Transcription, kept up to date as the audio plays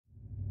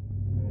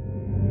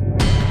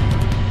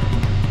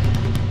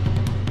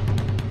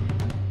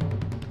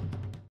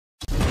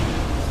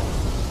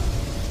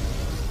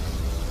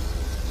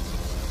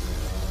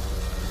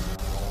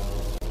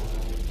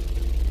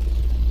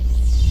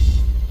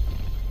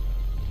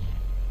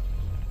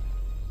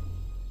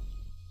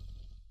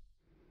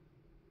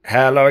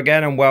Hello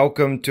again and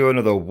welcome to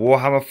another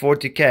Warhammer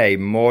 40k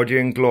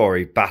Mordian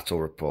Glory battle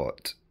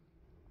report.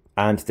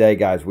 And today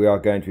guys, we are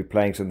going to be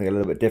playing something a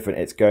little bit different.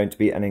 It's going to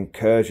be an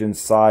incursion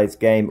size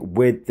game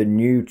with the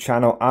new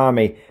channel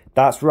army.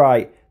 That's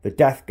right, the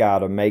Death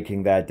Guard are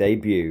making their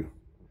debut.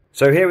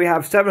 So here we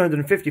have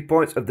 750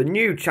 points of the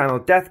new channel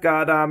Death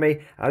Guard army.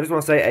 I just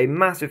want to say a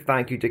massive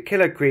thank you to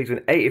Killer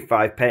Kriegsman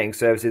 85 Painting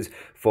Services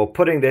for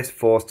putting this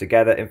force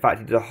together. In fact,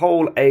 he did a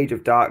whole Age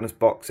of Darkness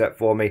box set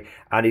for me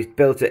and he's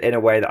built it in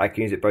a way that I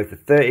can use it both for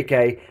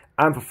 30k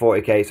and for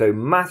 40k, so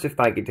massive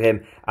thank you to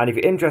him. And if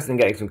you're interested in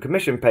getting some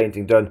commission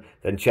painting done,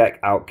 then check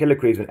out Killer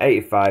Kriegsman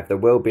 85. There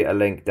will be a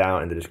link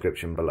down in the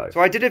description below. So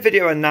I did a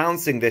video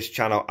announcing this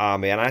channel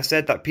army and I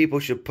said that people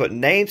should put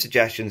name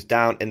suggestions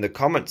down in the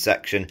comment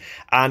section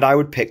and I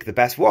would pick the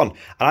best one. And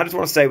I just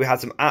want to say we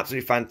had some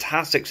absolutely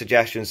fantastic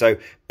suggestions, so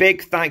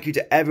big thank you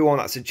to everyone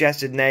that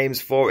suggested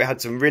names for it. We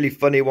had some really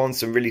funny ones,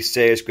 some really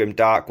serious, grim,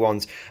 dark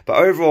ones. But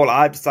overall,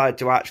 I've decided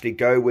to actually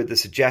go with the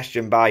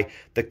suggestion by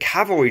the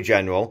Cavalry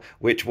General,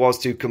 which was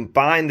to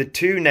combine the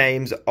two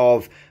names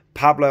of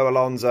Pablo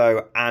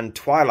Alonso and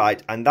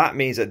Twilight. And that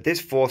means that this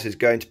force is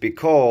going to be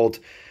called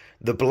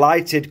the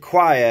Blighted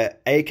Choir,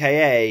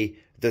 aka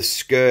the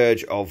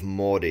Scourge of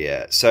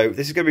Mordian. So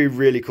this is going to be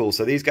really cool.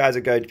 So these guys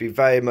are going to be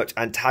very much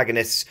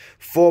antagonists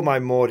for my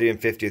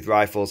Mordian 50th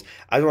Rifles.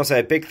 I just want to say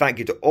a big thank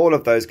you to all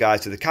of those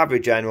guys, to the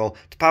Cavalry General,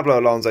 to Pablo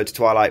Alonso, to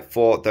Twilight,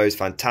 for those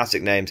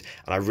fantastic names.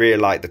 And I really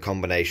like the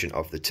combination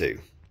of the two.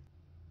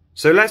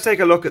 So let's take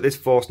a look at this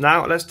force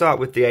now. Let's start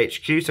with the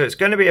HQ. So it's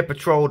going to be a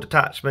patrol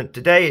detachment.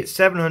 Today it's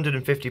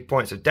 750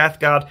 points of Death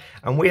Guard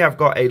and we have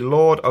got a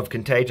Lord of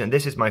Contagion.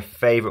 This is my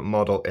favourite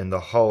model in the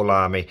whole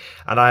army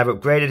and I have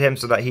upgraded him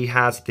so that he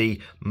has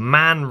the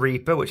Man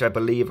Reaper, which I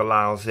believe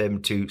allows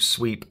him to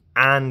sweep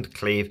and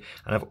cleave,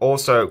 and I've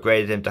also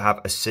upgraded him to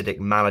have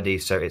acidic malady,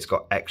 so it's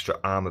got extra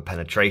armor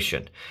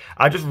penetration.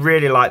 I just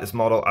really like this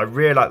model. I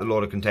really like the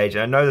Lord of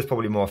Contagion. I know there's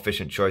probably more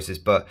efficient choices,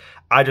 but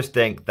I just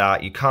think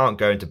that you can't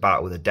go into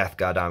battle with a Death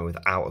Guard army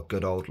without a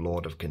good old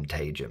Lord of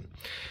Contagion.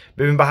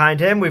 Moving behind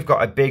him, we've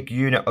got a big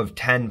unit of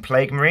 10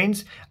 Plague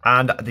Marines,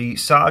 and the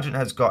Sergeant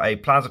has got a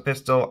plasma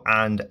pistol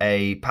and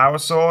a power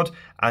sword,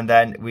 and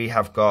then we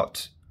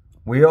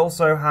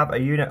also have a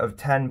unit of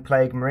 10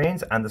 Plague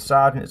Marines, and the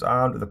Sergeant is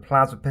armed with a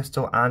plasma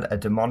pistol and a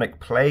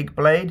demonic plague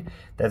blade.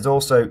 There's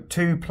also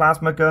 2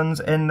 plasma guns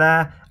in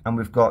there, and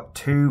we've got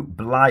 2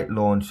 blight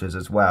launchers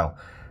as well.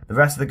 The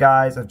rest of the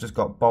guys have just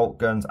got bolt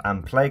guns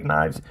and plague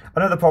knives.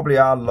 I know there probably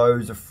are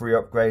loads of free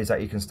upgrades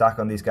that you can stack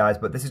on these guys,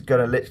 but this is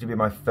going to literally be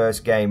my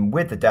first game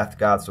with the Death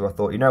Guard, so I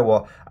thought, you know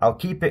what, I'll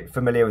keep it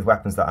familiar with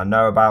weapons that I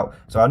know about.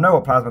 So I know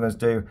what plasma guns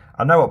do,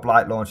 I know what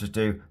blight launchers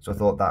do, so I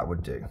thought that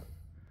would do.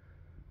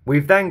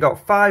 We've then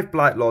got 5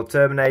 Blight Lord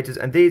Terminators,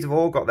 and these have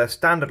all got their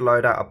standard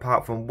loadout,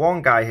 apart from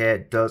one guy here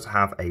does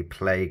have a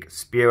Plague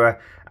Spewer.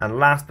 And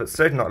last but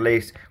certainly not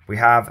least, we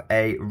have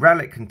a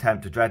Relic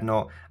Contemptor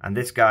Dreadnought, and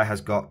this guy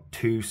has got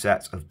 2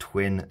 sets of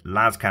twin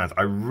las cannons.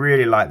 I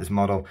really like this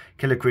model.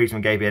 Killer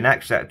Kriegsman gave me an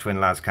extra set of twin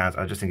las cannons.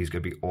 I just think he's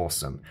going to be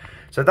awesome.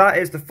 So that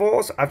is the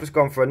force. I've just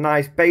gone for a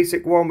nice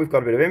basic one. We've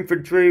got a bit of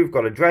infantry, we've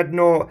got a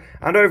Dreadnought,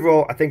 and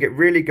overall I think it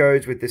really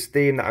goes with this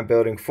theme that I'm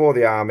building for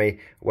the army,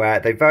 where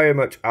they very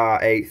much are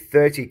a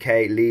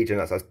 30k Legion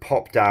that's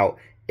popped out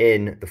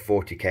in the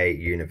 40k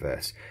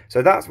universe.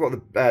 So that's what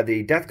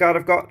the Death Guard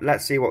have got.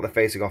 Let's see what they're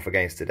facing off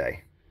against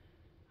today.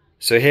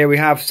 So here we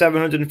have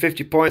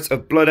 750 points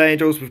of Blood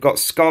Angels. We've got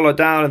Scholar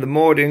down in the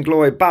Mordian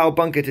Glory Battle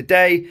Bunker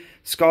today.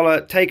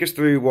 Scholar, take us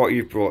through what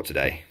you've brought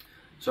today.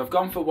 So I've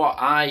gone for what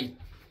I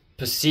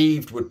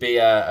perceived would be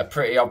a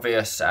pretty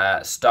obvious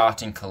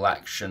starting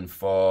collection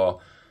for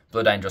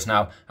Blood Angels.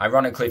 Now,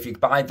 ironically, if you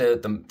buy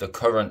the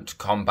current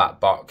Combat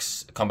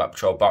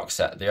Patrol box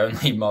set, the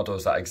only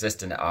models that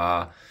exist in it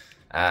are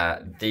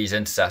these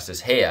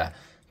intercessors here.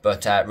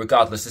 But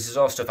regardless, this is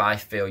all stuff I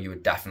feel you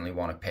would definitely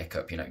want to pick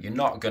up. You know, you're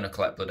not going to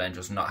collect Blood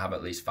Angels and not have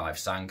at least 5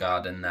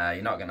 Sandguard in there.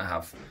 You're not going to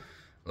have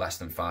less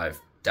than 5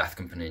 Death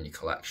Company in your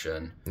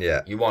collection.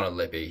 Yeah. You want a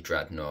Libby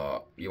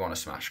Dreadnought. You want a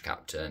Smash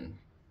Captain.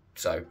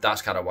 So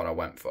that's kind of what I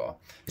went for.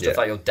 Stuff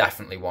that you'll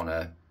definitely want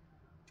to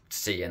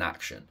see in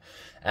action.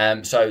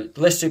 So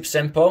the list's super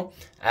simple.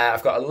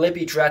 I've got a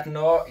Libby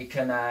Dreadnought. He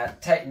can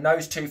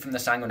knows 2 from the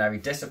Sanguinary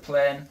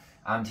Discipline.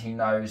 And he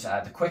knows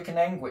the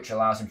Quickening, which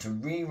allows him to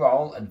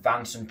re-roll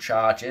advance and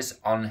charges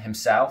on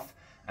himself.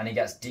 And he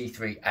gets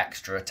D3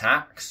 extra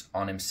attacks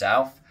on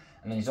himself.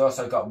 And then he's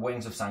also got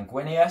Wings of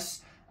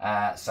Sanguinius.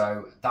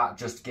 So that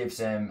just gives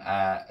him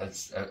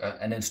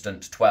an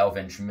instant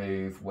 12-inch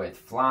move with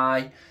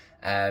fly.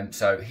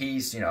 So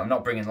he's, I'm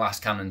not bringing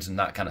last cannons and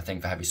that kind of thing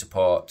for heavy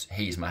support.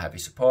 He's my heavy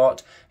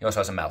support. He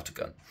also has a melter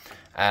gun.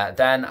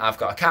 Then I've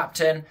got a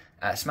captain,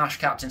 Smash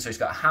Captain. So he's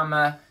got a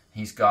hammer.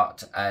 He's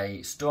got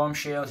a Storm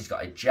Shield, he's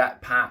got a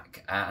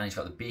Jetpack, and he's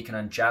got the Beacon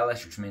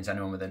Angelus, which means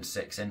anyone within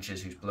 6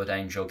 inches whose Blood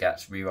Angel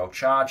gets reroll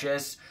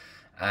charges.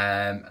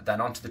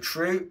 Then onto the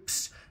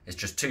troops, it's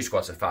just 2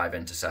 squads of 5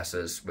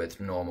 intercessors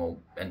with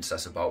normal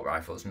intercessor bolt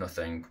rifles,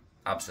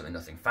 absolutely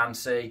nothing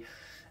fancy.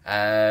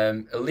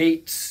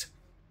 Elites,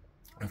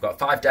 We've got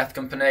 5 Death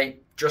Company,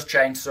 just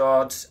chain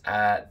swords,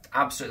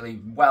 absolutely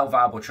well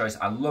viable choice.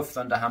 I love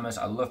thunder hammers,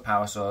 I love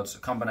power swords, a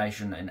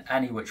combination in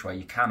any which way,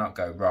 you cannot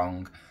go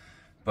wrong.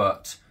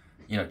 But,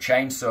 you know,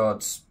 chain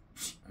swords,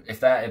 if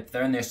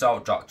they're in the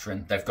assault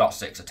doctrine, they've got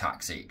 6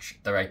 attacks each.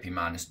 They're AP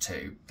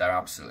 -2, they're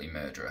absolutely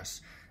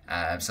murderous.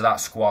 So that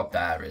squad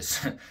there is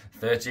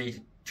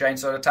 30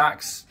 chainsword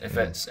attacks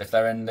if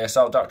they're in the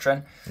assault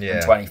doctrine,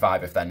 and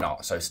 25 if they're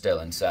not, so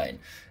still insane.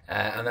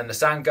 And then the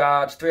Sand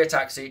Guard, 3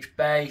 attacks each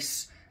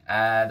base.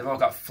 They've all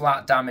got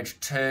flat damage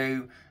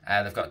 2.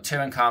 They've got 2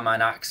 in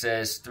Carmine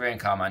axes, 3 in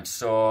Carmine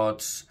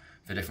swords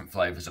for different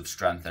flavours of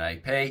strength and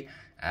AP.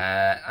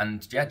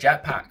 And yeah,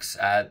 jetpacks.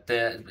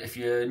 If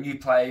you're a new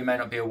player, you may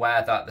not be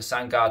aware that the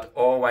Sand Guard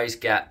always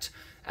get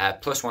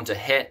 +1 to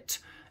hit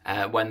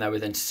when they're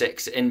within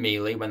 6 in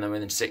melee, when they're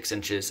within 6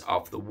 inches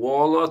of the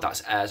Warlord.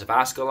 That's Heirs of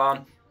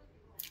Ascalon.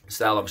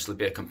 So they'll obviously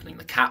be accompanying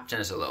the captain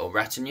as a little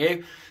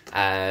retinue,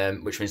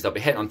 which means they'll be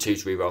hitting on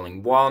 2s,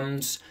 re-rolling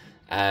 1s.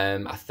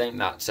 I think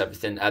that's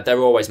everything. They're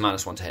always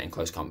 -1 to hit in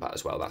close combat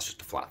as well. That's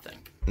just a flat thing.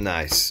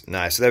 Nice,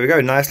 nice. So there we go.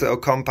 Nice little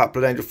compact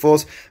Blood Angel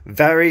force.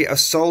 Very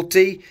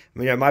assaulty.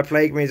 You know, my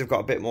Plague Marines have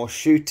got a bit more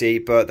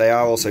shooty, but they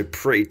are also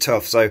pretty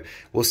tough. So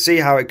we'll see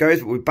how it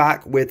goes. But we're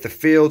back with the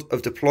field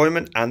of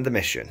deployment and the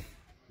mission.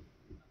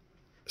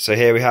 So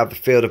here we have the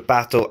field of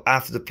battle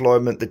after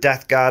deployment. The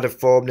Death Guard have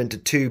formed into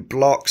 2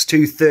 blocks,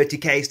 2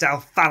 30k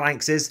style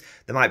phalanxes.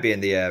 They might be in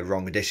the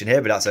wrong edition here,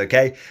 but that's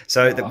okay.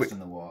 So Lost in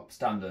the warp,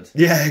 standard.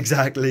 Yeah,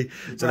 exactly.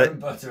 So bread and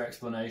butter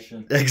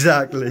explanation.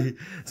 Exactly.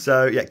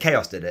 So yeah,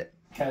 Chaos did it.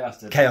 Chaos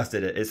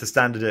did it. It's the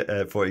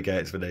standard 40k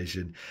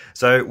explanation.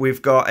 So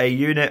we've got a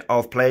unit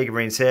of Plague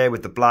Marines here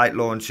with the Blight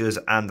launchers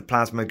and the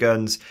plasma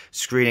guns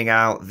screening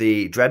out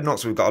the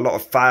Dreadnoughts. So we've got a lot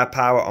of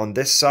firepower on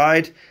this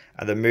side,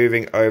 and then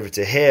moving over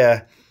to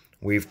here,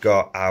 we've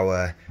got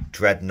our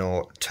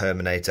Dreadnought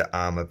Terminator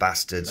armor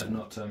bastards.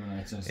 Dreadnought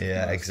Terminators.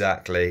 Yeah,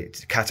 exactly.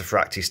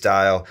 Cataphracti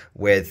style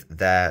with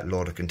their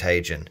Lord of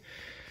Contagion.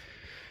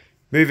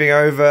 Moving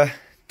over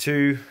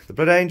to the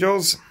Blood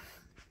Angels,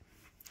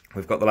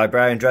 we've got the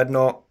Librarian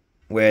Dreadnought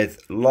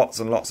with lots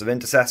and lots of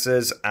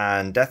Intercessors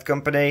and Death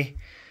Company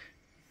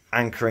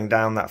anchoring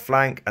down that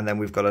flank. And then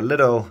we've got a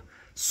little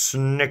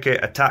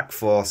snicket attack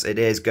force. It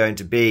is going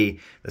to be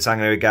the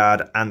Sanguinary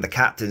Guard and the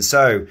Captain.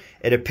 So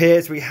it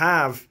appears we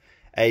have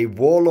a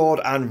Warlord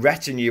and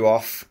retinue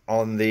off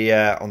on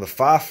the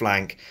far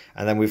flank,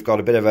 and then we've got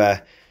a bit of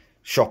a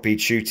shoppy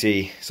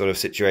shooty sort of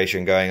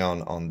situation going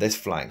on this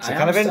flank. So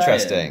kind of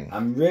interesting.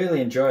 I'm really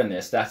enjoying the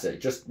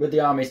aesthetic. Just with the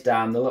armies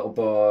down, the little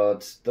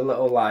boards, the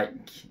little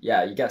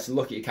you get to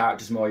look at your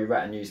characters more, your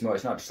retinues more.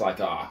 It's not just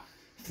like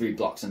 3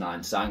 blocks and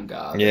 9 Sand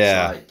Guard.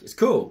 Yeah. It's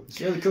cool.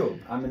 It's really cool.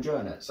 I'm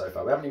enjoying it so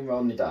far. We haven't even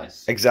rolled any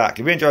dice.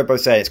 Exactly. We enjoy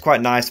both saying it's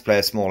quite nice to play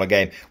a smaller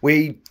game.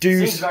 We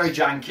do. It seems very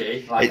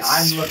janky.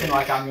 I'm looking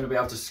like I'm going to be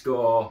able to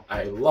score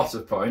a lot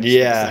of points.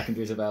 Yeah. The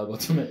secondaries available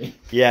to me.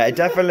 Yeah, it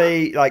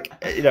definitely,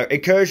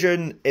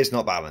 Incursion is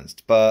not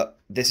balanced, but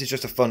this is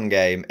just a fun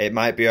game. It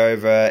might be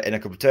over in a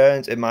couple of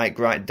turns. It might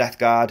grind Death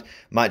Guard,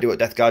 might do what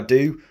Death Guard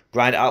do,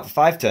 grind it out for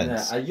 5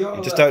 turns. Yeah.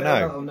 You just don't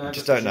know. You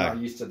just don't know.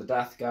 I'm used to the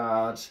Death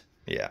Guard.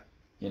 Yeah.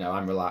 You know,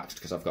 I'm relaxed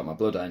because I've got my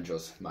Blood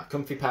Angels, my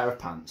comfy pair of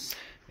pants.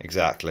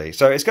 Exactly.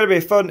 So it's going to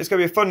be fun. It's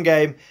going to be a fun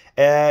game.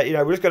 We're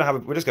just going to have a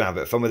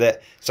bit of fun with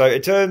it. So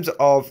in terms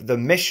of the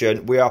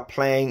mission, we are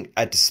playing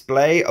a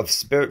display of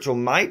spiritual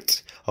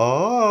might.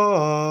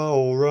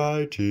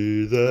 Alrighty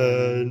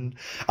then.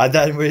 And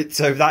then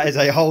so that is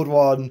a hold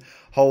 1,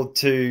 hold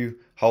 2,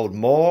 hold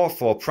more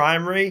for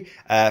primary.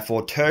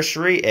 For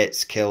tertiary,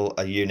 it's kill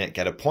a unit,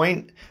 get a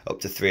point. Up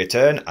to 3 a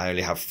turn. I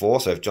only have 4,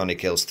 so if Johnny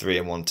kills 3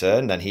 in 1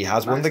 turn, then he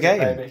has won the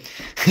game.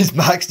 He's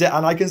maxed it,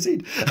 and I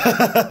concede.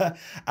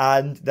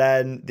 And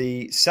then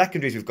the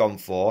secondaries we've gone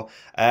for.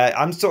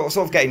 I'm sort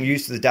of getting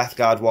used to the Death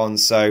Guard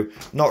ones, so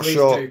not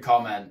sure. Please do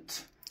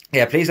comment.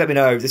 Yeah, please let me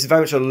know. This is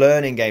very much a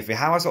learning game for me.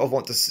 How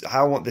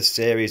I want this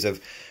series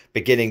of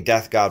beginning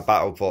Death Guard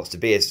battle reports to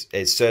be is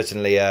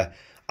certainly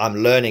I'm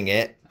learning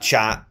it.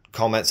 Chat,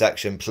 comment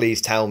section, please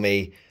tell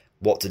me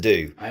what to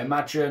do. I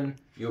imagine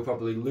you'll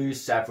probably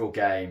lose several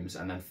games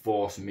and then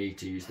force me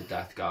to use the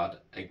Death Guard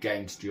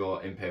against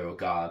your Imperial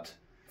Guard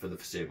for the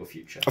foreseeable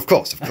future. Of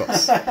course.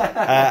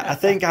 I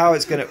think how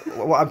it's going to...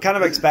 What I'm kind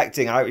of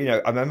expecting... I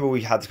remember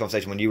we had this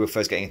conversation when you were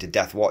first getting into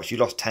Death Watch. You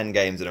lost 10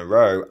 games in a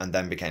row and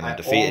then became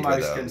undefeated with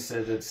them. I almost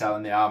considered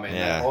selling the army, and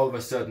then all of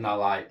a sudden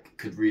I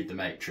could read the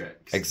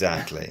Matrix.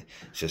 Exactly.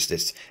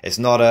 It's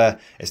not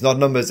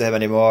numbers to him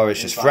anymore.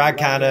 It's just frag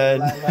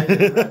cannon.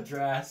 Red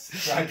dress,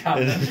 frag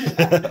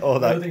cannon. All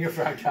that. Loading a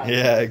frag cannon.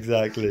 Yeah,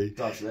 exactly.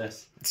 Dodge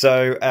this.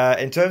 So,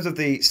 in terms of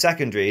the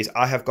secondaries,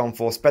 I have gone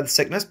for Spread the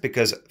Sickness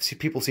because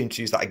people seem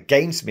to use that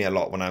against me a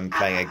lot when I'm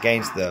playing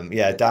against them.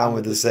 Yeah, down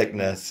with the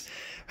sickness.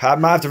 I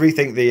might have to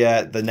rethink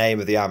the name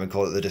of the army and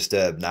call it the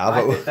Disturbed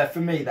now. For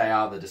me, they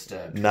are the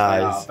Disturbed.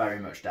 Nice. They are very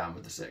much down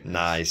with the sickness.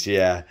 Nice,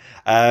 yeah.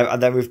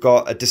 And then we've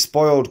got a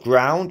Despoiled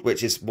Ground,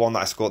 which is one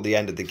that I scored at the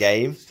end of the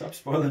game. Stop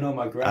spoiling all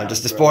my ground. I'm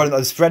just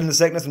spreading the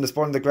sickness and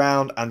despoiling the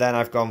ground. And then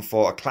I've gone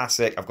for a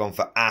classic. I've gone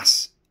for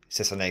Ass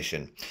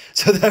assassination.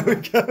 So there we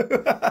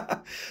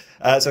go.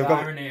 So the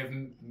irony of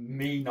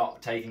me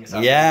not taking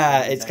assassination.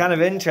 Yeah, it's kind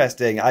of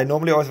interesting. I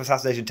normally always have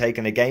assassination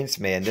taken against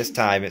me, and this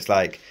time it's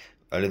like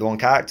only the one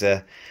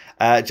character.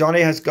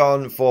 Johnny has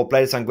gone for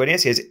Blade of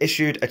Sanguinius. He has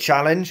issued a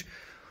challenge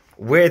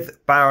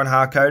with Baron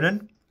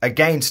Harkonnen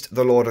against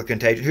the Lord of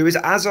Contagion, who is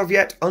as of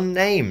yet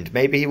unnamed.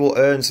 Maybe he will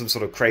earn some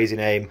sort of crazy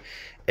name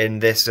in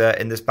this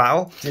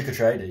battle. Duke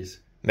Atreides.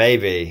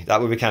 Maybe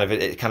that would be kind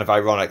of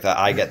ironic that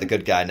I get the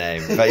good guy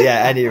name, but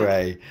yeah.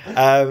 Anyway,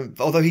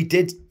 although he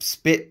did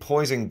spit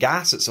poison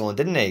gas at someone,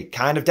 didn't he?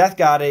 Kind of Death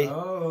Guardy.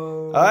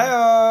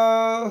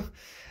 Oh,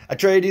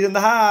 Atreides in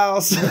the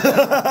house.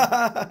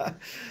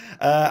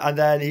 And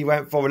then he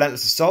went for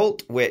Relentless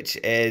Assault, which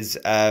is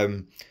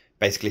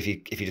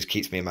basically if he just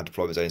keeps me in my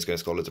deployment zone, he's going to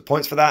score loads of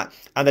points for that.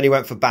 And then he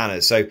went for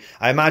Banners. So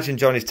I imagine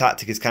Johnny's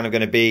tactic is kind of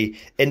going to be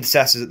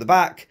intercessors at the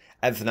back,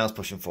 everything else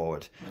pushing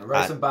forward.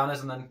 Raise some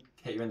banners and then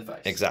hit you in the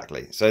face.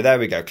 Exactly. So there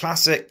we go.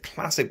 Classic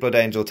Blood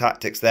Angel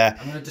tactics there.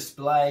 I'm going to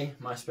display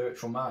my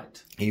spiritual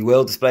might. He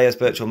will display a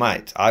spiritual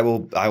might. I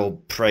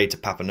will pray to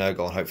Papa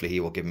Nurgle, and hopefully he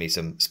will give me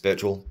some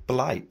spiritual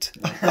blight.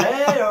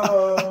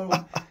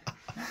 Hey-o!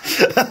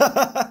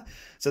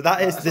 So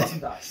that's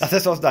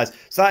what's nice.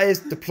 So that is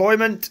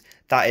deployment.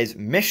 That is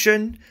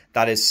mission.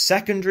 That is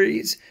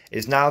secondaries.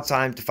 It's now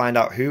time to find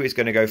out who is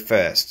going to go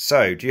first.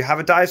 So, do you have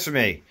a dice for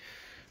me?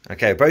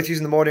 Okay, both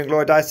using the Mordian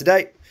Glory dice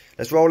today.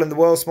 Let's roll in the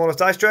world's smallest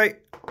dice tray.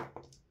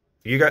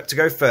 You got to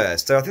go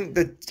first. So I think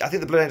the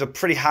Blood Angels are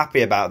pretty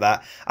happy about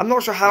that. I'm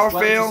not sure how I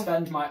feel. To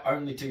spend my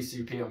only 2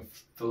 CP on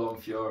Forlorn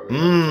Fury.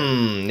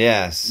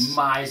 Yes.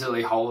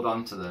 Miserly hold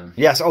on to them.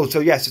 Yes. Oh,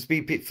 so yes,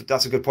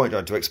 that's a good point,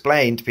 John, to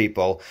explain to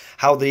people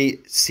how the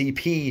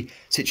CP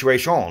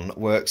situation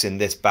works in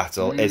this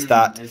battle. Is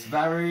that it's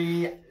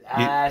very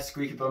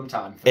squeaky bum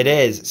time. It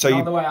is. So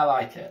not the way I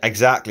like it.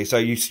 Exactly. So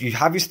you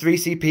have your 3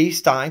 CP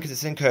starting because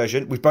it's an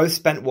incursion. We've both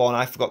spent 1.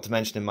 I forgot to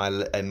mention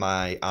in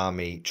my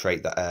army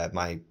trait that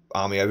my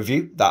army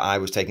overview that I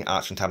was taking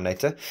Arch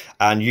Contaminator,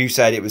 and you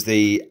said it was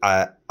the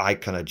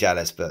Icon of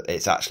Jealous, but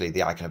it's actually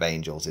the Icon of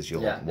Angels is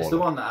your It's the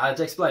one that I'd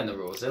explain the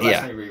rules. It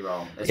lets me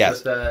re-roll. It's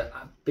just the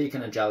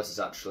Beacon of Jealous is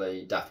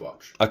actually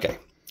Deathwatch. Okay.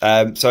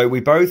 So we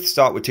both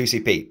start with 2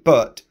 CP,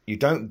 but you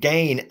don't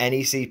gain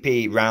any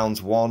CP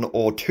rounds 1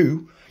 or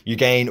 2. You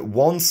gain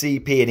 1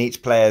 CP in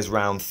each player's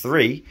round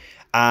 3,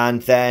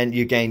 and then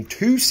you gain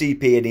 2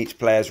 CP in each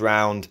player's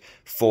round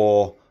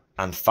 4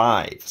 and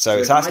 5. So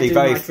it's actually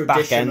very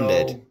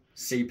back-ended.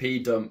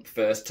 CP dump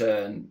first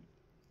turn,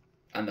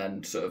 and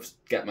then sort of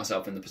get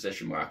myself in the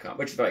position where I can't,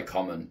 which is a very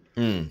common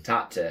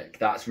tactic.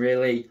 That's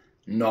really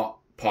not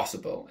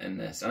possible in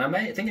this, and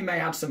I think it may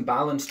add some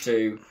balance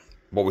to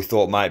what we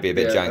thought might be a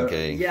bit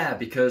janky. Yeah,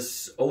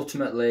 because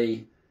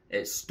ultimately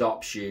it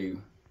stops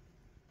you,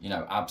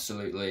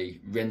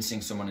 absolutely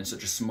rinsing someone in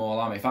such a small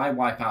army. If I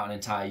wipe out an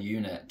entire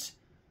unit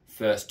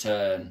first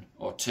turn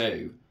or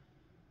 2,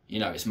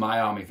 it's my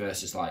army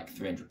versus like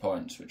 300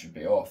 points, which would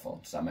be awful.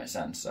 Does that make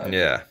sense? So,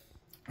 yeah.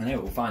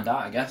 Anyway, we'll find out,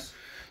 I guess.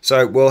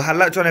 So we'll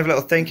let John have a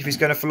little think if he's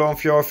going to Forlorn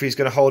Fury, if he's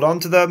going to hold on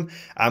to them,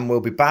 and we'll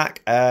be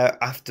back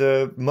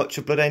after much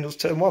of Blood Angels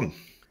turn 1.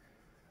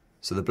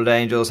 So the Blood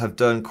Angels have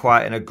done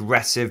quite an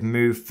aggressive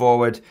move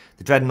forward.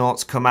 The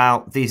Dreadnoughts come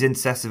out. These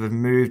intercessors have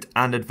moved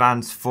and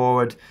advanced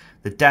forward.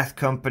 The Death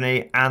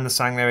Company and the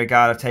Sanguinary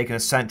Guard have taken a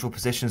central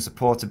position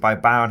supported by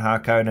Baron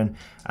Harkonnen,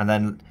 and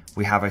then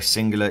we have a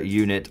singular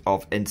unit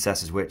of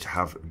intercessors which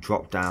have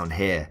dropped down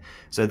here.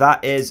 So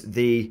that is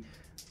the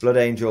Blood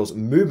Angels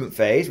movement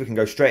phase. We can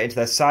go straight into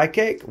their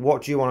sidekick.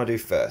 What do you want to do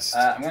first?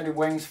 I'm going to do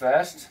wings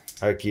first.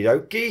 Okie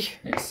dokie.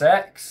 It's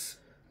 6.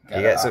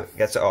 He gets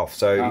it off.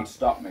 So you can't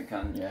stop me,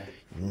 can you?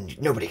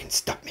 Nobody can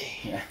stop me.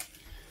 Yeah.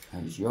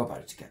 And it's your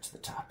body to get to the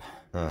top.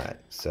 Alright,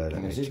 so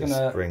let me He's just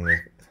gonna bring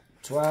the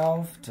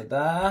 12 to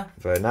there.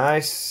 Very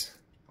nice.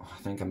 I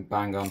think I'm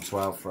bang on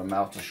 12 for a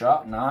melter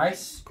shot.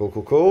 Nice.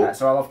 Cool.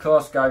 So I'll of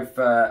course go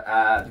for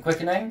the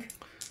quickening.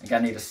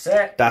 Again, need a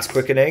 6. That's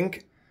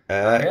quickening.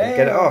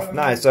 Get it off.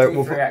 Nice. So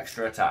we'll 3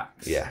 extra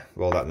attacks. Yeah,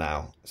 roll that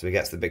now. So he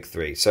gets the big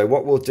 3. So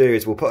what we'll do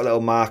is we'll put a little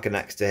marker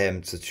next to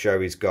him to show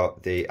he's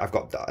got the. I've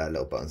got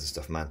little buttons and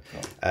stuff, man.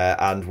 Cool.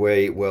 And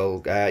we will.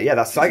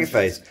 That's psychic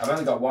phase. I've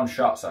only got 1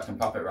 shot, so I can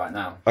pop it right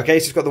now. Okay,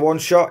 so he's got the 1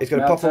 shot. He's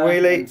going to pop a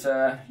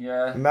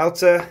wheelie.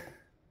 Melter.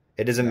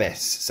 It is a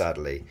miss,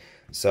 sadly.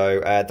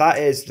 So that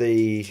is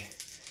the.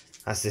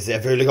 That's this.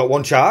 I've only got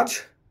 1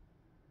 charge.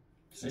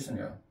 Si,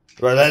 senor.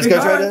 Right, let's go.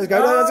 Let's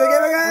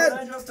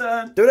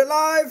go. Doing it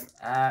live.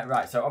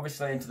 Right, so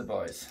obviously into the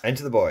boys.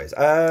 Into the boys.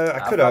 I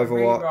could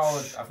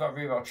Overwatch. I've got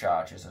reroll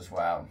charges as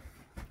well.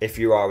 If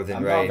you are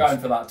within range. I'm not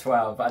going for that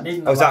 12, but I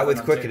need. Oh, is that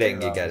with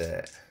quickening you get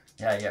it?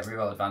 Yeah, you get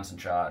reroll, advance, and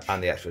charge.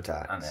 And the extra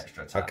attack.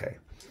 Okay.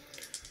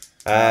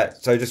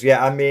 So just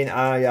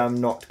I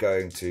am not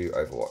going to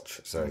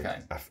Overwatch. So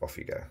off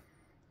you go.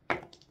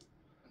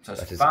 So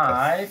it's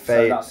 5,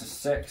 so that's a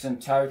 6 in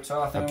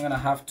total. I think I'm going to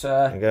have to...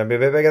 I'm going to be a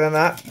bit bigger than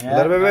that. Yeah, a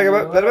little bit bigger.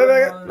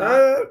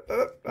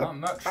 Not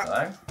much,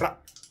 though.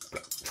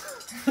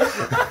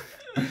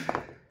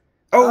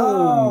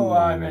 Oh,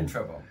 I'm in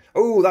trouble.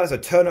 Oh, that is a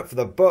turn up for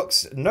the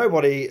Bucks.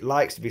 Nobody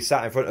likes to be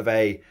sat in front of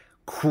a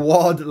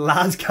quad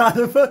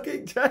lascannon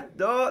fucking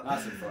dreadnought.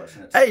 That's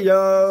unfortunate. Hey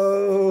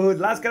yo,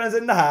 lascannon's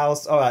in the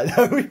house. All right,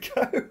 there we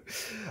go.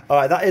 All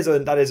right, that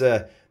is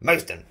a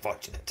most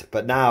unfortunate.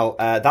 But now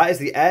that is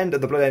the end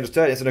of the Blood Angel's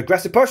turn. It's an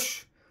aggressive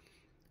push.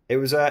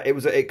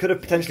 It could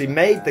have potentially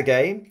made the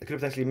game. It could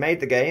have potentially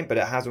made the game, but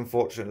it has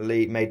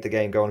unfortunately made the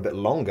game go on a bit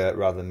longer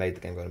rather than made the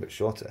game go on a bit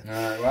shorter.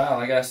 Well,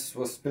 I guess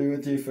we'll be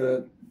with you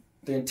for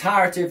the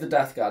entirety of the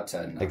Death Guard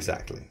turn now.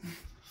 Exactly.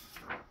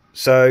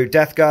 So,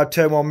 Death Guard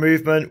turn 1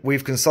 movement.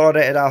 We've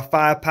consolidated our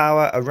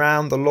firepower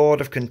around the Lord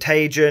of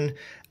Contagion,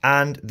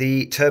 and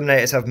the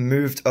Terminators have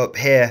moved up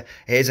here.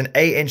 It is an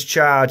 8-inch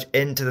charge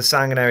into the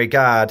Sanguinary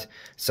Guard,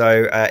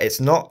 so it's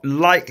not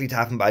likely to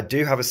happen, but I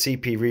do have a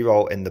CP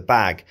reroll in the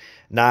bag.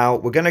 Now,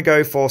 we're going to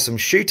go for some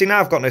shooting now.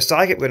 I've got no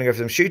psychic. We're going to go for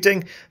some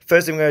shooting.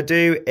 First thing we're going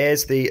to do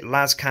is the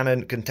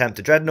lascannon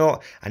Contemptor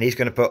Dreadnought, and he's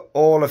going to put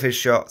all of his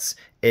shots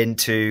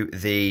into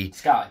the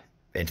sky.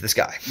 He's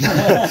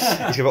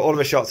going to put all of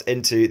his shots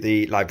into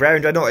the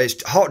Librarian Dreadnought.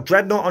 It's hot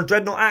Dreadnought on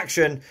Dreadnought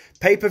action.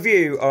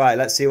 Pay-per-view. All right,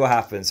 let's see what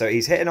happens. So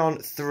he's hitting on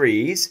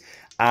 3s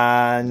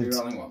and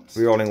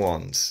rerolling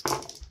ones.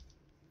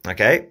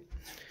 Okay.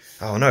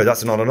 Oh no,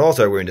 that's not an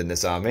auto wound in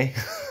this army.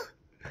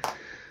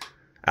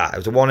 It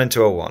was a 1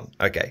 into a 1.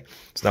 Okay.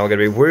 So now we're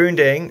going to be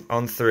wounding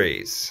on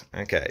 3s.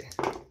 Okay.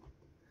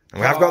 And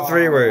we have got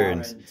 3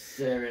 wounds.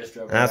 Serious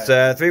trouble.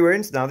 That's 3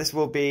 wounds. Now this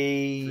will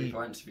be 3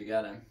 points if you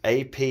get him.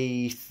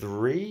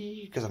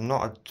 AP3 because I'm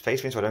not a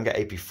face wound, so I don't get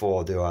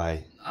AP4, do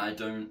I? I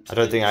don't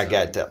think I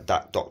get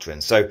that doctrine.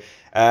 So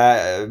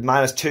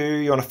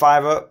 -2. You want a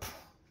 5 up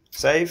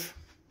save?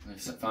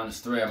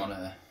 -3. I'm on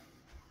a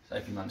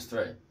AP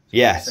 -3.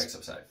 Yes, 6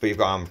 up save. but you've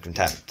got Arm of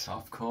Contempt.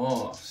 Of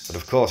course. But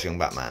of course, young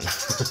Batman.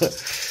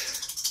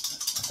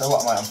 So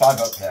what am I on? 5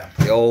 up here.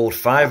 The old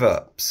 5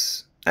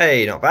 ups.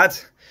 Hey, not bad.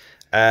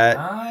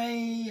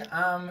 I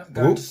am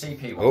going to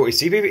CP 1. Oh, he's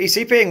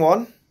CPing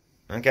 1.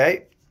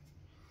 Okay.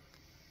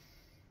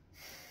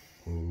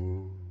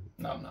 No,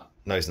 I'm not.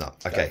 No, he's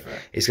not. Okay.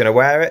 He's going to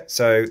wear it.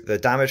 So the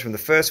damage from the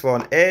first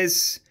one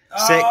is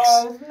 6.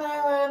 Oh, no,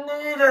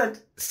 I need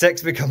it.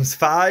 6 becomes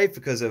 5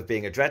 because of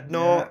being a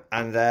dreadnought,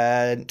 and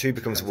then 2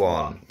 becomes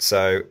 1.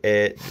 So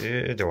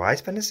do I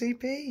spend a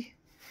CP?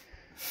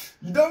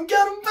 You don't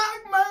get him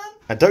back, man.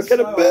 I don't get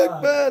him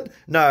back, man.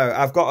 No,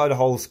 I've got a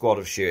whole squad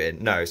of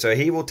shooting. No, so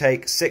he will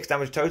take 6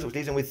 damage total, which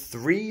leaves him with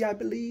 3, I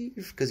believe,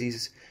 because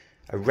he's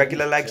a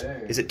regular leg.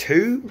 Is it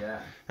 2? Yeah.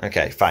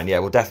 Okay, fine. Yeah,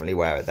 we'll definitely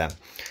wear it then.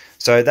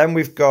 So then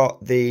we've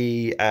got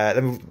the,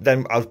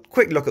 then I'll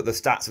quick look at the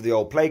stats of the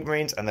old Plague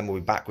Marines, and then we'll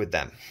be back with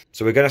them.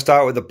 So we're going to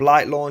start with the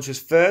Blight Launchers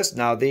first.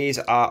 Now these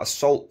are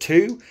Assault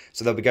 2,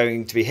 so they'll be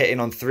going to be hitting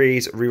on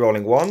 3s,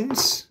 rerolling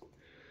 1s.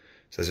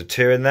 So there's a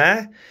 2 in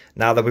there.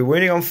 Now they'll be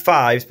wounding on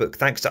 5s, but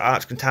thanks to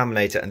Arch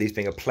Contaminator and these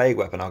being a Plague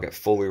Weapon, I'll get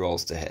full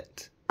rerolls to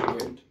hit.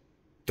 Wound.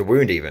 The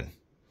wound even.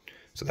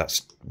 So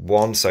that's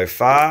 1 so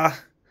far,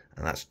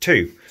 and that's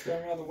 2. It's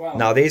going rather well.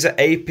 Now these are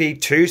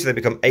AP2, so they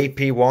become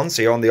AP1,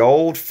 so you're on the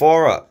old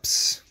 4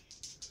 ups.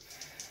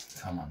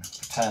 Come on,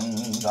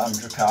 pretend I'm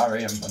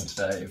Drakari and Bunch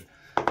Dave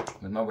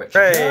with my witch.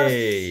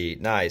 Hey,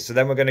 nice. So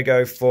then we're going to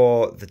go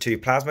for the 2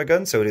 plasma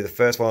guns. So we'll do the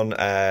first one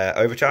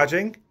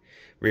overcharging,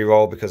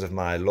 reroll because of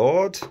my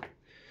Lord.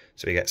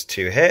 So he gets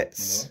 2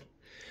 hits.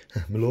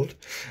 My Lord.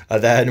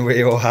 And then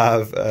we will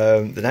have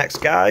the next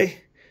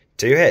guy,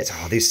 2 hits.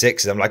 Oh, these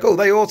 6s. I'm like, oh,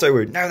 they auto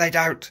wound. No, they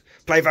don't.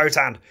 Play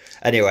Votan.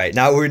 Anyway,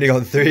 now wounding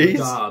on 3s.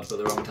 Guard, but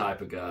the wrong type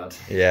of guard.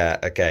 Yeah,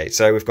 okay.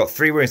 So we've got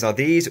 3 wounds. Now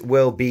these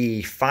will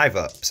be 5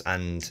 ups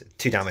and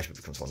 2 damage, but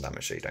becomes 1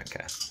 damage, so you don't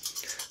care.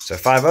 So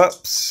 5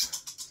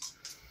 ups.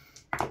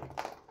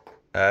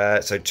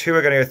 So 2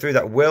 are going to go through.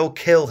 That will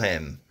kill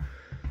him.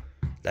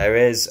 There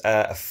is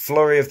a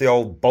flurry of the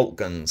old bolt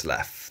guns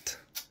left.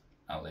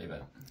 I'll leave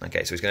it.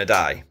 Okay, so he's going to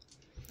die.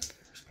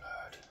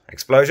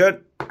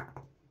 Explosion.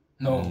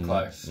 No,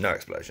 close. No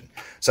explosion.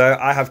 So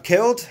I have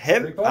killed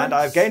him, and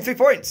I've gained 3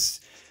 points.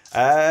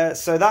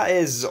 So that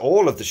is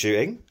all of the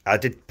shooting. I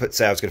did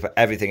say I was going to put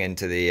everything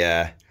into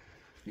the...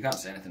 You can't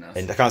see anything else.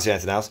 I can't see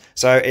anything else.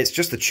 So it's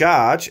just the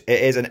charge.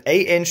 It is an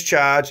 8-inch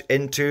charge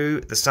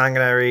into the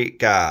Sanguinary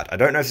Guard. I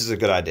don't know if this is a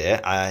good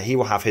idea. He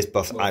will have his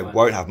buff. I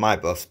won't have my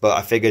buffs, but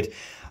I figured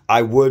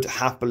I would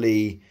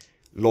happily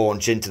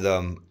launch into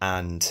them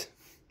and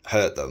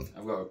hurt them.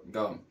 I've got to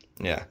go.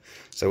 Yeah.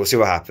 So we'll see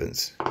what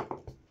happens.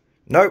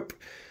 Nope.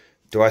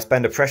 Do I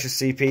spend a precious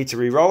CP to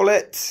re-roll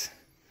it?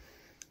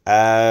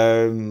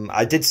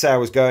 I did say I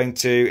was going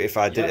to. If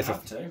I did,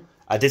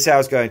 I did say I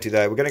was going to,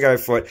 though. We're going to go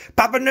for it.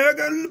 Papa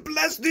Nurgle,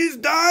 bless these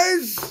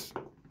dice.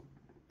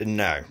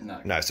 No.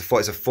 It's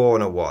a 4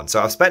 and a 1. So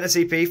I've spent a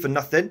CP for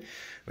nothing,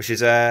 which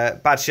is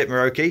bad shit,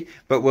 Miroki.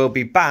 But we'll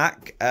be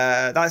back.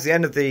 That's the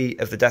end of the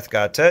Death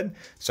Guard turn.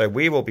 So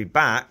we will be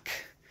back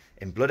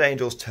in Blood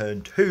Angels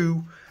turn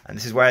 2, and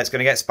this is where it's going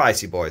to get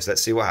spicy, boys.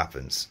 Let's see what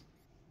happens.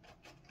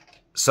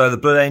 So the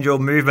Blood Angel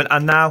movement,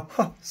 and now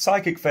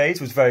Psychic Phase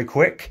was very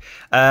quick.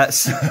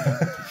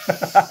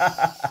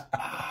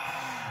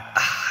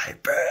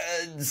 It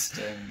burns.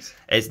 Stings.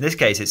 It's, in this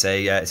case, it's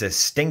a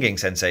stinging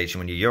sensation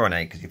when you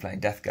urinate because you're playing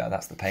Death Guard.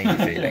 That's the pain you're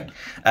feeling.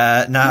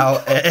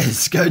 Now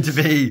it's going to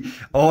be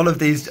all of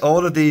these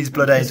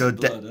Blood Angel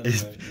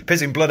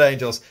pissing Blood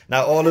Angels.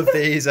 Now all of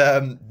these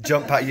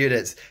jump pack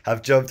units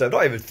have jumped. I'm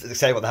not even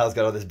saying what the hell's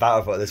going on in this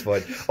battle at this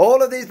point.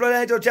 All of these Blood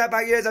Angel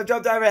jetpack units have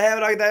jumped over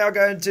here, and they are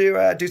going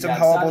to do some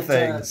horrible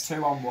things.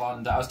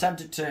 2-on-1. I was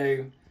tempted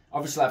to.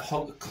 Obviously,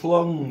 I've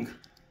clung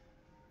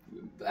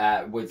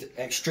with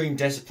extreme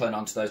discipline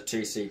onto those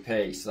 2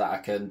 CP so that I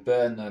can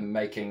burn them,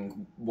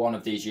 making one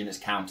of these units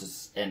count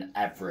as in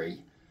every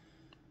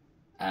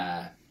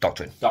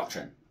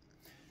doctrine.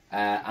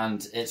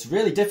 And it's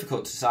really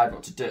difficult to decide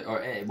what to do,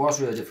 or it was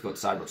really difficult to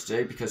decide what to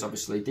do, because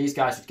obviously these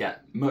guys would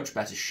get much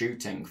better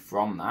shooting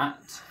from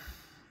that,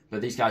 but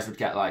these guys would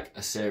get like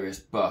a serious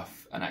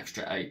buff, an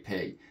extra AP.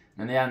 And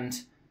in the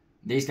end,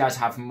 these guys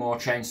have more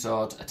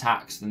chainsword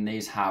attacks than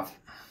these have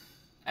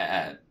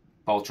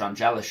Bolter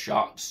Angelus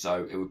shots,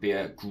 so it would be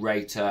a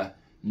greater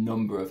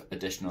number of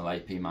additional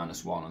AP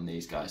 -1 on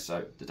these guys,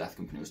 so the Death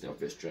Company was the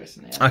obvious choice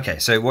in the end. Okay,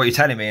 so what you're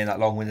telling me in that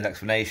long-winded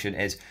explanation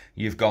is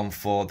you've gone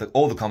for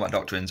all the combat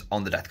doctrines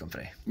on the Death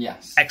Company.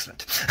 Yes.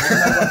 Excellent. I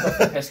got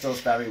the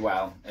pistols very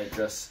well. It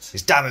just...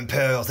 These damn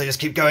Imperials, they just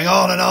keep going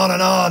on and on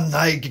and on.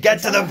 Like, get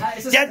to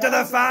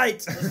the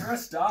fight! It's for a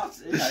start,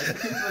 you know, the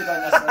people who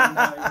don't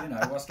necessarily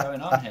know, what's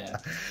going on here.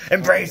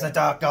 Embrace the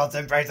Dark Gods,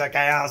 embrace the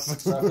chaos!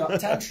 So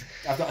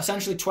I've got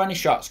essentially 20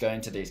 shots going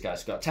to these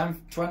guys. I've got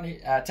 10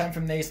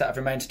 from these that have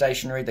remained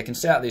stationary. They can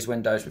see out these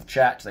windows we've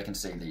checked. They can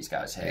see these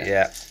guys here.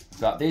 Yeah.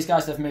 We've got these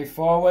guys that have moved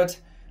forward.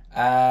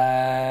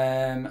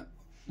 They're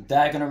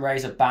going to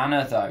raise a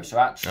banner though. So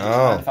actually,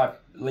 if I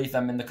leave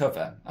them in the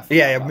cover.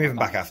 Yeah, we're moving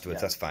back afterwards.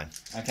 Yeah. That's fine.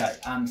 Okay,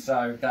 and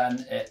so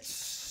then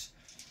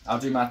I'll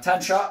do my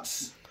 10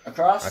 shots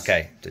across.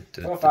 Okay.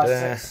 4, 5,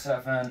 6,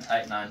 7,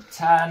 8, 9,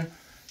 10.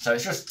 So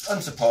it's just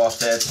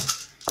unsupported.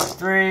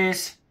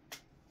 3s.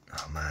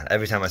 Oh man,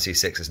 every time I see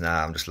 6s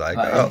now, I'm just like,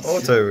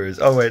 autos.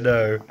 Oh wait,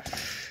 no.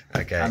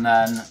 Okay. And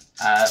then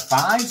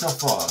 5s or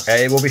 4s?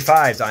 It will be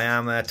 5s. I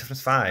am toughness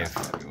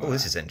 5. Oh,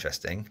 this is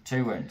interesting.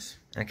 2 wounds.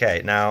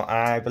 Okay, now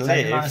I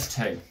believe...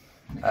 -2.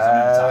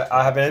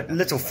 I have been a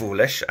little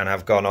foolish and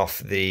I've gone off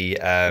the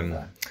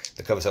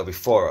cover, so it'll be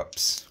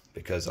 4-ups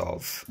because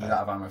of... You don't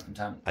have armor of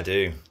contempt? I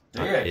do.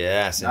 Do you?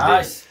 Yes,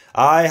 nice. Indeed.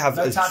 I have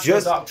no tactical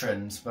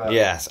doctrines, but...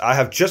 Yes, I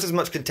have just as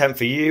much contempt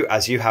for you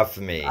as you have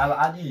for me.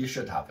 I knew you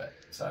should have it,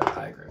 so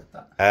I agree with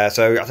that.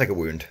 So I'll take a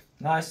wound.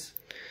 Nice.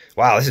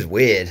 Wow, this is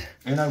weird.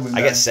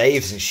 I get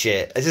saves and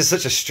shit. This is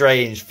such a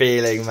strange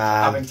feeling,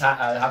 man.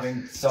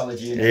 Having solid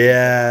units.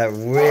 Yeah,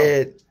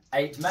 weird.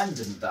 8 men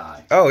didn't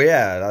die. Oh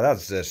yeah,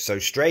 that's so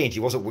strange.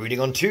 He wasn't wounding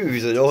on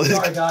 2s and all this.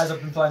 Sorry guys,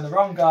 I've been playing the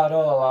wrong guard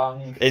all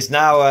along. It's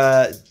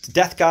now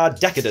Death Guard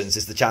Decadence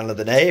is the channel of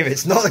the name.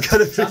 It's not the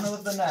kind of channel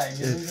of the name.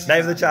 Name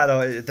of the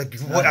channel.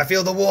 I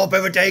feel the warp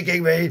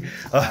overtaking me.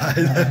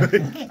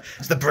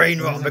 It's the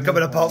brain rot. I'm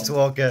becoming a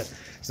poxwalker.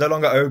 It's no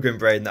longer Ogre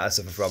brain that I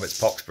suffer from. It's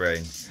pox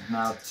brain.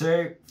 Now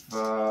 2,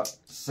 4,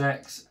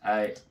 6,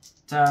 8,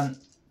 10.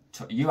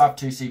 You have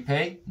 2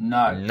 CP?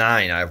 No.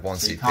 9, I have 1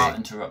 so CP. You can't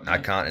interrupt me. I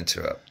can't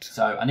interrupt.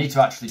 So I need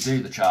to actually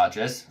do the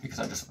charges because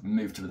I just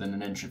moved to within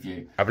an inch of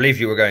you. I believe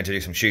you were going to do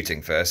some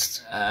shooting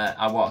first.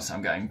 I was.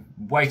 I'm getting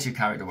way too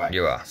carried away.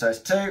 You are. So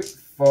it's 2,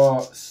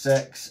 4,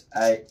 6,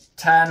 8,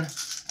 10.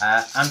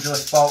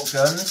 Angelus bolt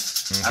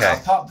guns. Okay. And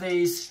I'll pop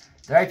these.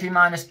 They're AP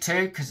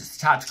 -2 because it's a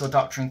tactical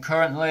doctrine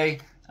currently,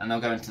 and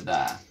they'll go into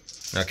there.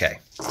 Okay.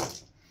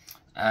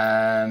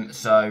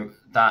 So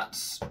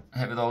that's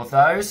hit with all of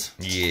those.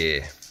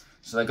 Yeah.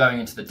 So they're going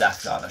into the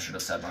Death Guard, I should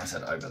have said when I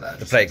said over there.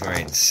 The Plague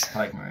Marines.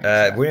 Plague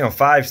Marines. We're on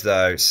 5s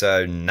though,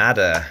 so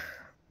nada.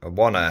 A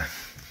wanna.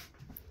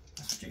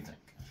 That's what you think.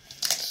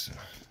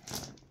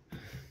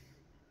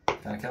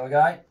 Can I kill a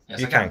guy? Yes,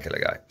 you can kill a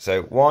guy.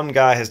 So 1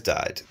 guy has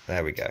died.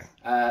 There we go.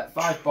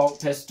 5 bolt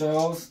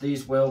pistols.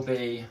 These will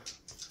be...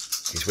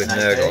 He's with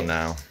Nurgle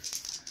now.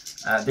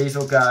 These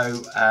will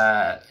go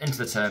into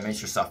the termites,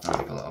 just soften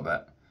up a little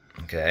bit.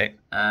 Okay.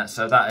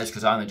 So that is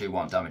because I only do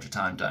 1 damage a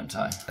time, don't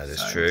I? That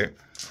is true.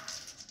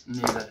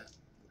 Neither.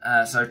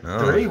 So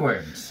 3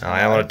 wounds.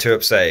 I am on a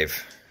 2-up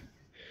save.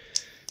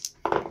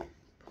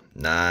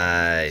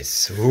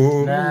 Nice.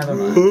 Ooh. Never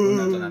mind. We've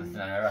not done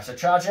anything anyway. So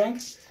charging.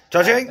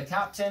 Charging. The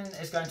captain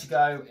is going to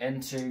go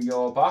into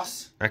your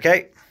boss.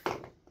 Okay.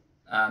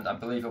 And I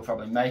believe he'll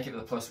probably make it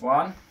with a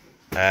 +1.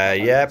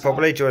 Yeah,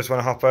 probably. Do you just want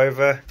to hop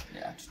over?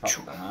 Yeah, just pop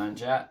it behind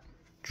you.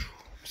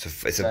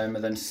 It's a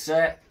within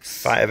 6.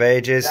 fight of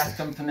ages. Death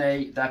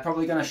Company, they're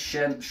probably going to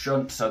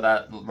shunt so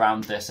they're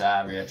around this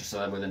area, just so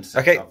they're within 6.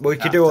 Okay, well, we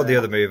can do all the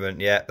other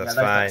movement. Yeah, that's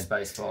fine. They've got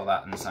space for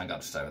that, and the Sun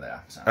got just over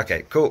there. So.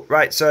 Okay, cool.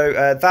 Right, so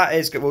that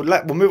is good. We'll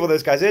move all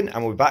those guys in,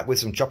 and we'll be back with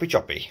some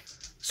choppy.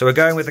 So we're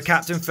going with the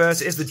captain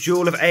first. It is the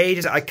Duel of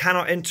Ages. I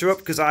cannot interrupt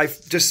because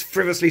I've just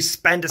frivolously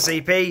spent a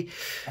CP.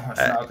 Oh, it's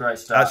not a great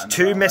start. That's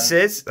two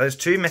misses. Those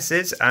two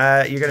misses.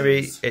 You're going to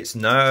be... It's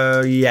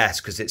no... Yes,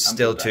 because it's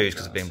still twos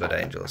because of being Blood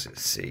Angels.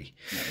 It's C.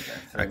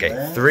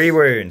 Okay, 3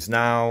 wounds.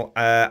 Now,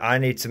 I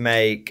need to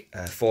make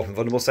 4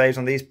 vulnerable saves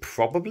on these.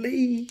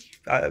 Probably.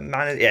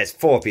 Yeah, it's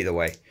 4 either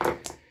way.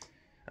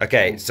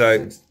 Okay,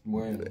 so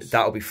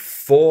that'll be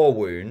 4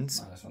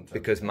 wounds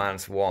because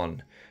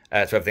 -1. To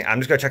everything. I'm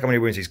just going to check how many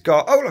wounds he's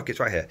got. Oh, look, it's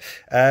right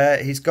here.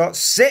 He's got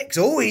 6.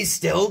 Oh, he's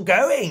still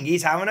going.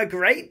 He's having a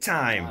great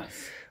time.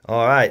 Nice.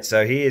 All right,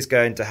 so he is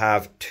going to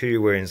have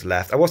 2 wounds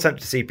left. I was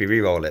tempted to CP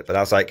reroll it, but I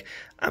was like,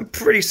 I'm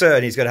pretty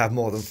certain he's going to have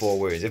more than 4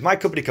 wounds. If my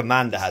company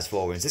commander has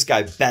 4 wounds, this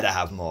guy better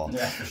have more.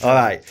 Yeah, sure. All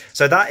right,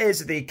 so that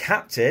is the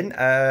captain.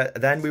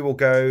 Then we will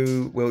go...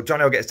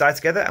 Johnny will get his die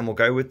together, and we'll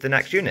go with the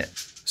next unit.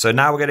 So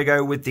now we're going to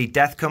go with the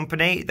Death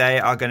Company. They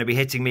are going to be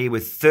hitting me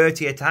with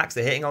 30 attacks.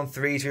 They're hitting on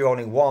 3s,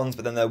 rerolling 1s,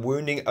 but then they're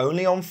wounding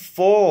only on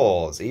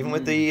 4s, even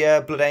with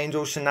the Blood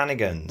Angel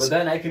shenanigans. But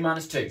then AP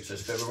 -2, so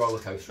it's a bit of a roller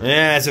coaster.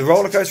 Yeah, it's a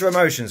roller coaster of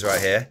emotions right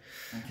here.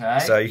 Okay.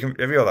 So you can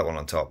reroll that one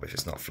on top if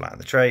it's not flat in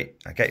the trait.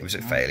 Okay, it was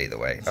a fail either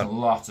way. There's a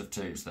lot of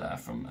 2s there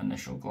from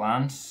initial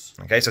glance.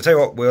 Okay, so I'll tell you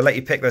what, we'll let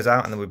you pick those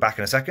out and then we'll be back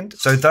in a second.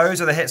 So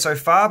those are the hits so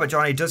far, but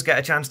Johnny does get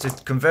a chance to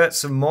convert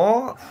some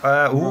more. Ooh,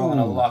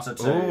 a lot of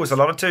 2s. Ooh, it's a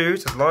lot of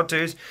 2s. It's a lot of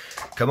 2s.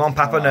 Come on,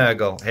 Papa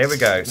Nurgle. Here we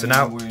go. So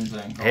now,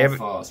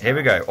 here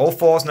we go. All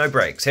 4s, no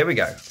breaks. Here we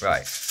go.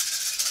 Right.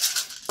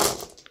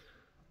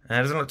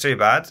 That doesn't look too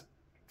bad.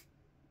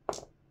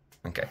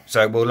 Okay,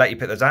 so we'll let you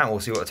pick those out and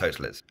we'll see what the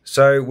total is.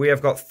 So we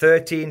have got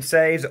 13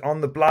 saves on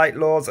the Blight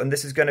Lords, and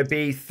this is going to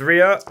be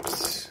 3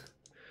 ups.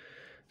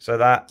 So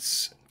that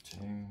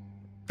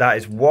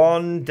is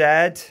 1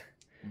 dead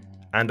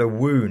and a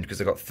wound, because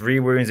they've got 3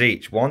 wounds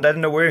each. 1 dead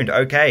and a wound.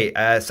 Okay,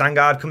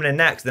 Sangard coming in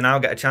next, then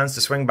I'll get a chance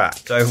to swing back.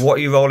 So what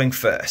are you rolling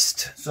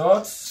first?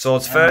 Swords.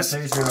 Swords first.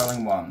 2s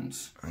rolling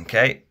 1s.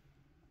 Okay.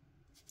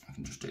 I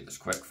can just do this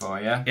quick for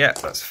you. Yeah,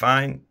 that's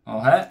fine.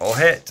 All hit. All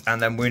hit,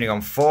 and then wounding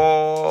on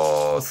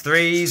 4s,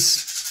 3s.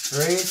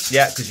 3s.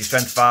 Yeah, because you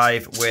strength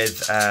 5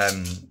 with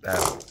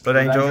Blood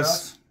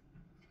Angels.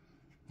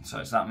 So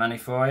it's that many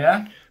for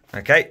you.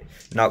 Okay,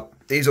 now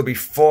these will be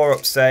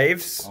 4-up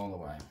saves. All the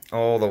way.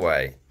 All the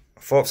way.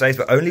 4-up saves,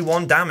 but only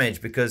 1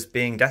 damage because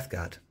being Death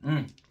Guard.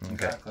 Okay.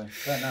 Exactly.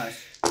 Very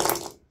nice.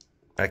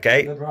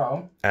 Okay. Good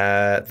roll.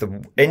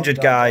 The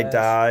injured guy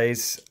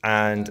dies,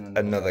 and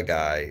another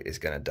guy is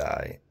going to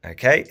die.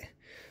 Okay.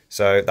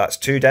 So that's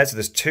 2 dead. So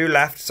there's 2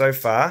 left so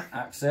far.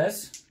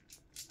 Axes.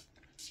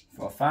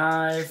 4,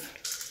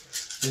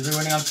 5. He's been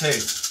winning on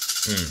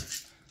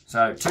 2s.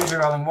 So 2s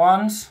rolling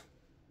 1s.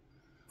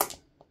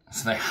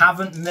 So they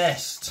haven't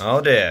missed.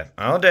 Oh dear.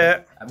 Oh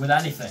dear. With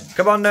anything.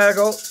 Come on,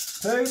 Nurgle.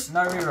 2s,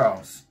 no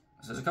rerolls.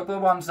 So there's a couple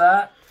of 1s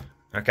there.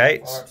 Okay.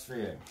 4 ups for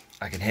you.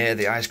 I can hear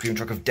the ice cream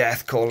truck of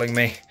death calling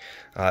me.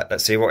 All right,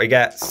 let's see what he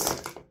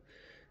gets.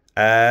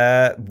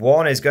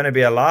 1 is going to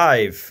be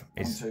alive.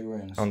 On 2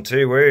 wounds. On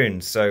 2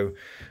 wounds. So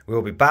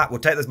we'll be back. We'll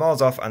take those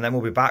models off, and then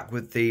we'll be back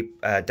with the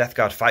Death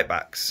Guard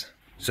fightbacks.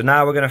 So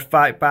now we're going to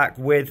fight back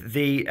with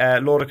the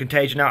Lord of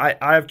Contagion. Now,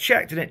 I have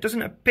checked, and it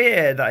doesn't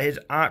appear that his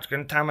Arch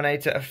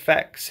Contaminator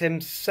affects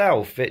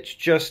himself. It's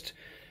just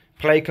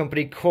Play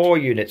Company core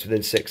units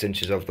within 6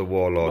 inches of the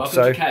Warlord.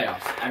 Welcome to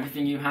Chaos.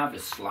 Everything you have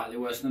is slightly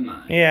worse than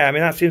mine. Yeah, I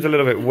mean, that seems a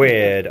little bit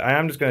weird. I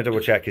am just going to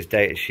double check his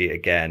data sheet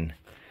again.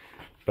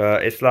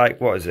 But it's like,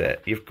 what is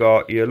it? You've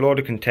got your Lord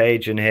of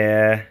Contagion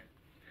here.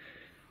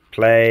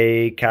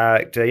 Play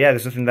character. Yeah,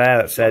 there's nothing there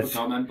that says...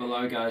 Comment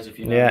below, guys, if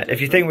you know. Yeah,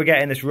 if you think we're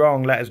getting this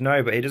wrong, let us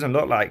know. But he doesn't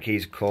look like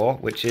he's core,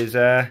 which is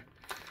a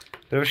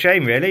bit of a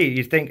shame, really.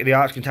 You'd think the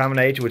Arch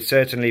Contaminator would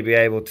certainly be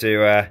able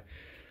to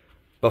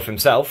buff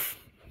himself.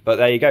 But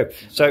there you go.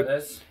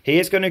 So he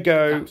is going to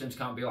go... Captains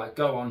can't be like,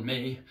 go on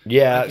me.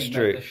 Yeah, that's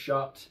true. Make this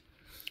shot.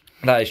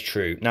 That is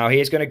true. Now he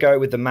is going to go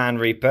with the Man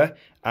Reaper,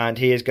 and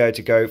he is going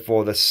to go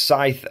for the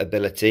Scythe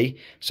ability.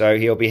 So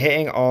he'll be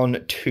hitting on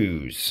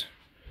 2s.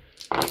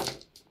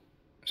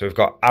 So we've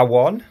got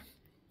A1.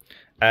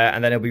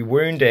 And then he'll be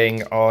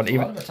wounding on... A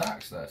lot of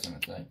attacks there,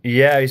 Timothy.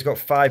 Yeah, he's got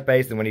 5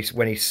 base, and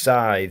when he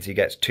scythes, he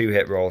gets 2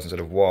 hit rolls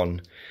instead of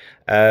 1.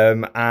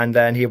 And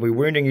then he'll be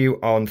wounding you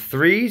on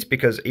 3s,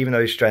 because even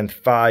though he's strength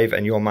 5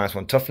 and you're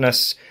 -1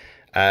 toughness,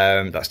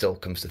 that still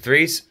comes to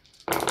 3s.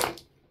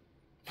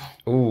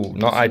 Ooh,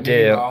 not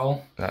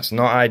ideal. That's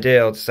not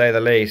ideal, to say the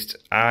least.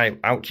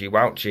 Ouchie,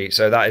 wouchie.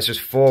 So that is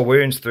just 4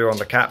 wounds through on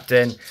the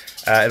captain.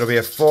 It'll be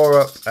a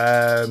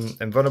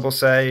 4-up invulnerable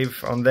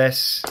save on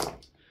this.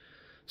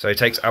 So he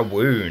takes a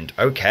wound.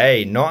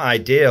 Okay, not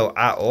ideal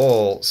at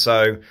all.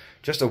 So...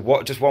 Just 1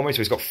 wound, so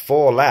he's got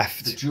 4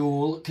 left. The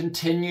duel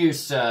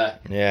continues, sir.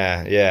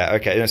 Yeah,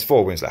 okay. There's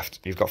 4 wounds left.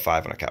 You've got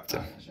 5 on a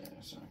captain.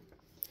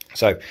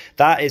 So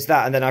that is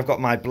that. And then I've got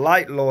my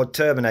Blight Lord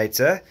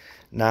Terminator.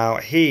 Now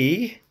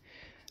he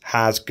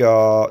has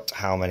got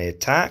how many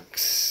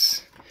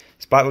attacks?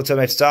 It's Blight Lord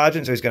Terminator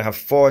Sergeant, so he's going to have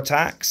 4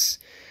 attacks.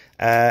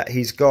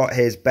 He's got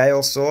his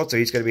Bale Sword, so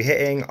he's going to be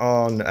hitting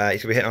on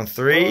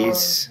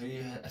 3s.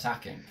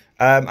 attacking?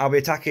 I'll be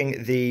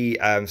attacking the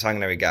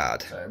Sanguinary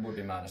Guard. So it would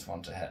be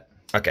 -1 to hit.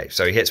 Okay,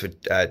 so he hits with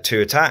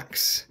 2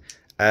 attacks.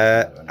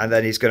 And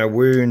then he's going to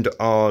wound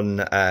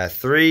on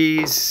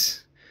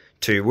 3s.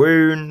 2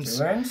 wounds.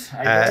 2 wounds.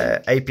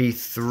 AP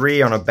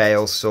 3 on a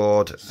Bale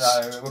Sword.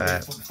 So it would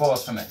be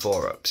 4s for me.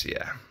 4 ups,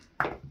 yeah.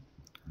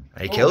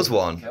 He kills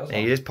one.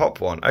 He just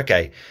popped one.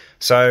 Okay,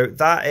 so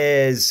that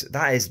is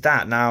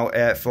that.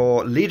 Now,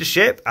 for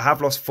leadership, I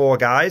have lost 4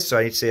 guys, so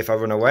I need to see if I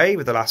run away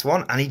with the last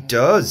one. And he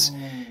does.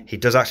 He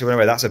does actually run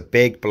away. That's a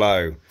big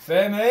blow.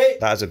 Fair me.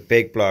 That is a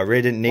big blow. I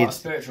really didn't need... What a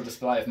spiritual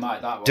display of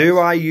might that was. Do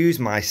I use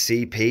my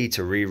CP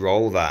to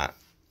re-roll that?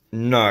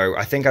 No,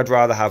 I think I'd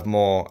rather have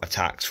more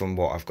attacks from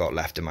what I've got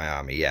left in my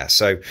army, yeah.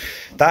 So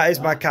that is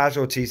my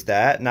casualties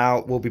there.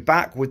 Now, we'll be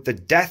back with the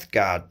Death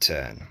Guard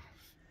turn.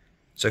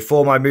 So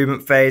for my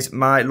movement phase,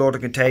 my Lord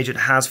of Contagion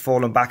has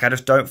fallen back. I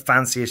just don't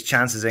fancy his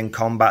chances in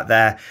combat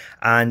there.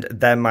 And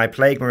then my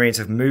Plague Marines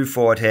have moved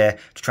forward here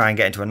to try and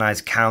get into a nice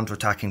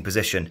counter-attacking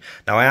position.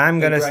 Now I am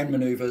going to... Big brain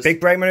manoeuvres.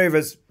 Big brain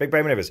manoeuvres. Big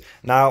brain manoeuvres.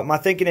 Now my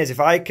thinking is if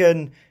I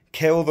can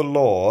kill the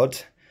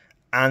Lord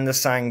and the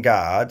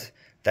Sangard,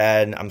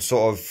 then I'm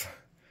sort of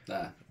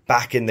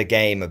back in the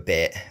game a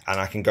bit. And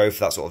I can go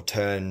for that sort of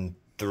turn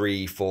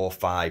 3, 4,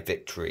 5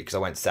 victory because I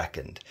went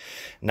second.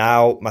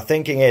 Now, my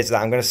thinking is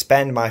that I'm going to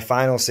spend my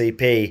final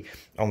CP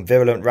on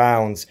virulent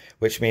rounds,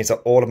 which means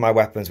that all of my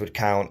weapons would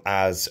count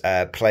as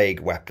plague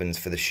weapons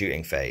for the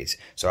shooting phase.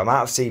 So I'm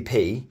out of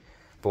CP,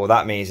 but what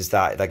that means is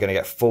that they're going to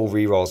get full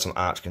rerolls from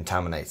Arch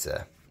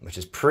Contaminator, which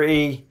is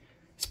pretty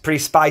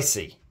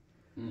spicy.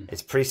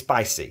 It's pretty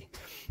spicy.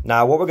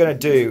 Now, what we're going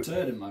to do... There's a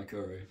turd in my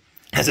curry.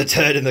 There's a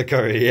turd in the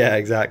curry, yeah,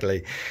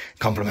 exactly.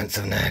 Compliments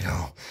of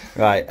Nurgle.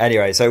 Right,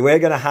 anyway, so we're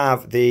going to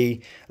have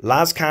the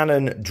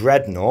Lascannon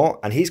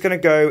Dreadnought, and he's going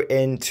to go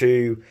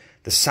into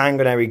the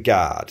Sanguinary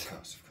Guard.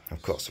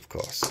 Of course.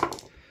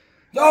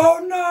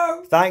 Oh,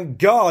 no! Thank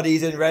God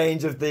he's in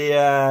range of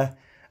the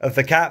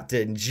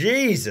captain.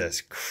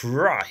 Jesus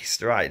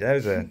Christ. Right,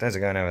 those are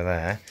going over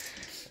there.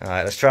 All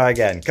right, let's try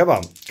again. Come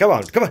on.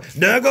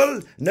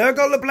 Nurgle,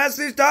 the bless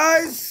these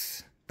dice.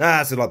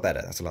 That's a lot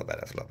better.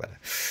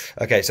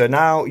 Okay, so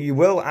now you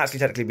will actually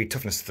technically be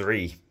toughness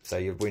 3. So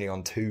you're winning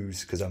on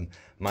 2s because I'm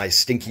my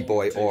stinky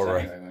boy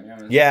aura.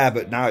 Anyway, yeah,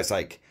 but now it's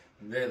like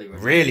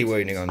really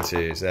wounding on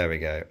 2s. There we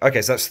go.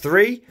 Okay, so that's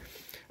 3.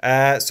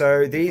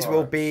 So these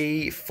will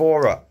be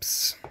 4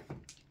 ups.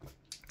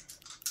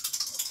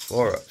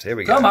 4 ups. Here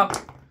we go. Come up.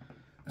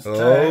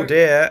 Oh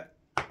dear.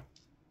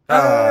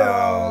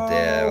 Oh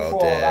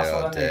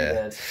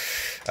dear.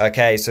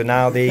 Okay, so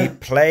now the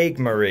Plague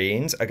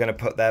Marines are going to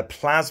put their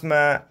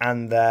Plasma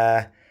and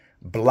their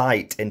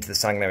Blight into the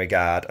Sanguinary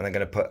Guard, and they're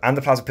going to put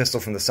the Plasma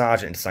Pistol from the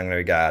Sergeant into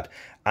Sanguinary Guard,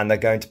 and they're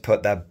going to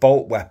put their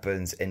Bolt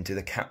Weapons into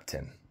the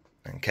Captain.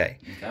 Okay.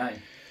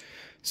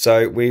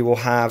 So we will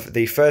have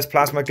the first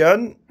Plasma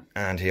Gun,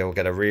 and he'll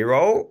get a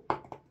reroll.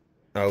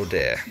 Oh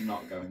dear.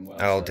 Not going well.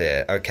 Oh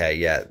dear. Okay,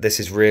 yeah. This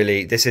game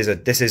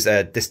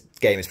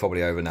is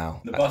probably over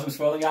now. The bottom's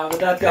falling out of the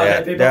Death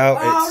Guard. Yeah, no,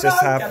 it's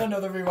just get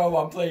another reroll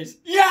one, please.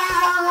 Yeah!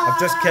 I've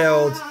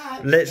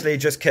literally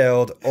just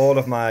killed all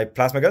of my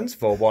plasma guns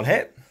for 1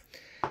 hit.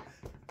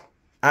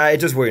 It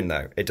does wound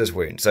though. It does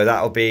wound. So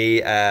that'll be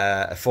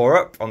a 4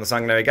 up on the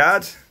Sanguinary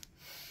Guard.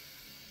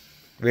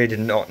 Really did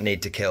not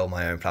need to kill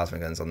my own plasma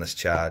guns on this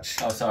charge.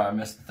 Oh, sorry, I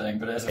missed the thing,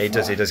 but it is a he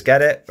does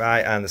get it,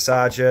 right, and the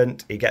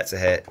Sergeant, he gets a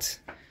hit,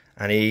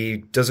 and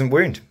he doesn't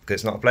wound, because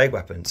it's not a plague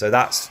weapon. So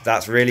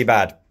that's really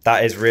bad.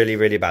 That is really,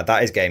 really bad.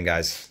 That is game,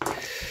 guys.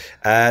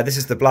 This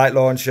is the Blight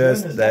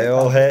Launchers. They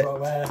all hit.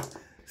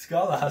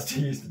 Scholar has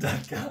to use the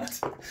Death Guard.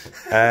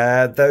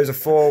 Those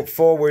are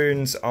four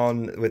wounds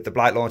with the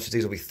Blight Launchers.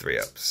 These will be 3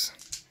 ups.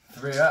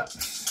 3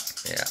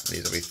 ups? Yeah,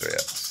 these will be 3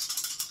 ups.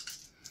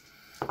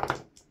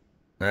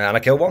 And I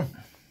killed 1.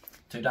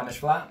 2 damage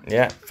flat?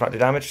 Yeah, flat 2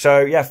 damage. So,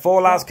 yeah,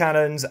 4 las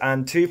cannons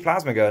and 2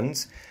 plasma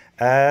guns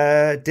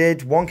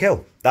did 1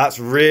 kill. That's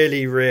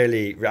really,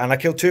 really... And I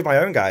killed 2 of my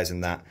own guys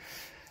in that.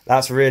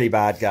 That's really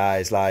bad,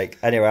 guys. Like,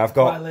 anyway, I've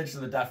got... Quite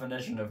literally the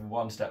definition of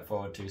 1 step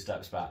forward, 2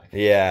 steps back.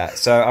 Yeah,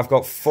 so I've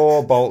got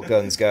 4 bolt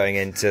guns going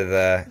into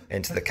the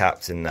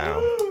captain now.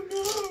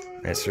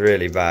 It's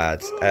really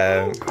bad.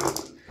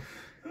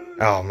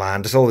 Oh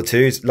man, just all the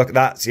 2s. Look,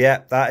 that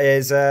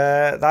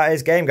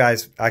is game,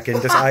 guys. I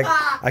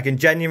can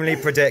genuinely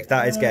predict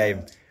that is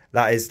game.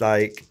 That is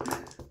like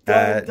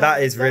Don't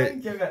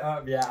give it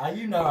up. Yeah,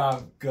 you know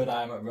how good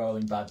I am at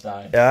rolling bad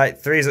dice. Yeah, right,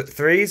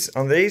 3s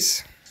on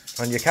these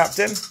on your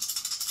captain.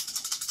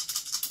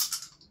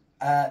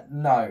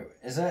 No,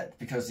 is it?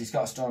 Because he's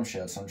got a storm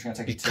shield, so I'm just going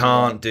to take. You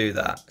can't do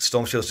that.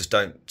 Storm shields just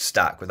don't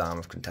stack with Arm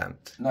of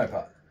Contempt. No,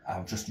 but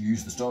I'll just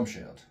use the storm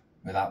shield.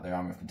 Without the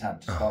Armour of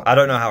Contempt. I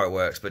don't know how it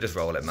works, but just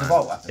roll it, man. It's a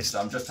bolt weapon,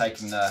 so I'm just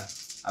taking the...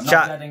 I'm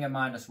not getting a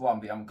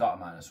 -1, but I've got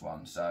a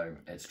 -1, so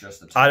it's just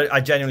the... I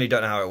genuinely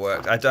don't know how it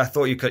works. I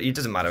thought you could... It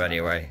doesn't matter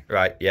anyway.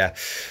 Right, yeah.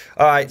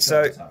 All right,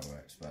 so... That's how it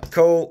works, but...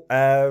 Cool.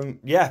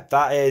 Yeah,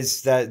 that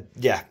is game.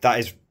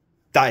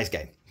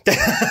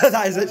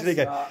 That is literally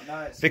game.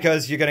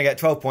 Because you're going to get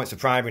 12 points for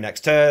primary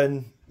next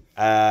turn.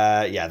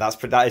 Yeah, that is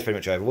pretty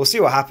much over. We'll see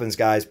what happens,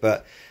 guys,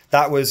 but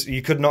that was,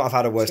 you could not have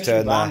had a worse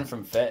turn there.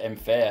 From in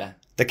fear.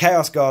 The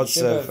Chaos Gods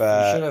you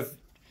should have,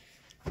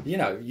 you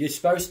know, you're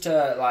supposed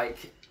to,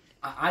 like,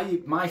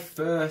 my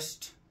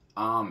first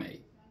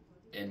army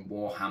in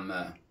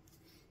Warhammer,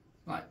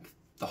 like,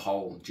 the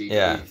whole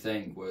GW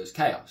thing was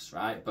Chaos,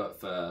 right? But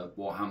for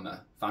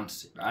Warhammer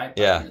Fantasy, right?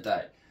 Back in the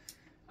day.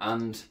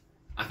 And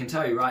I can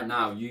tell you right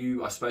now,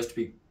 you are supposed to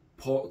be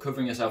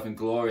covering yourself in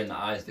glory in the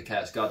eyes of the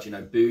Chaos Gods, you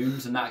know,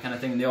 booms and that kind of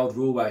thing. In the old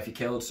rule where if you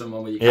killed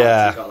someone with your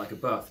character, you got like a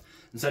buff.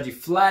 Instead, you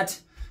fled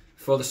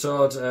for the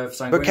sword of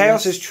Sanguinius. But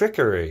Chaos is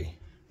trickery.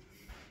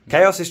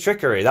 Chaos is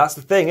trickery. That's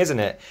the thing, isn't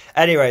it?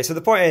 Anyway, so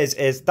the point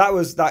is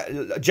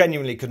that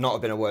genuinely could not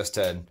have been a worse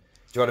turn.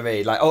 Do you know what I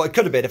mean? Like, oh, it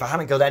could have been if I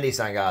hadn't killed any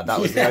Sangard. That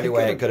was the only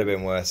way it could have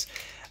been worse.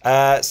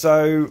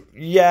 So,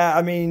 yeah,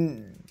 I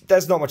mean,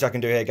 there's not much I can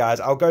do here,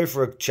 guys. I'll go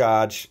for a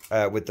charge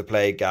with the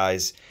Plague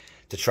guys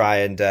to try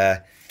and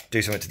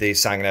do something to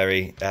these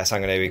Sanguinary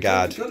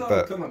Guard.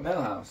 But come at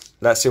Millhouse.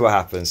 Let's see what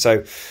happens.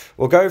 So,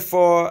 we'll go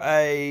for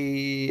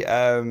a...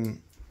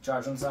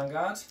 charge on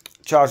Sangard?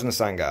 Charge on the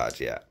Sangard,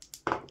 yeah.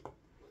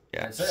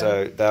 Yeah,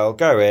 so they'll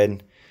go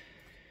in.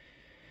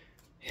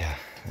 Yeah,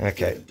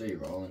 okay.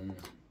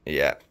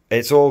 Yeah,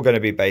 it's all going to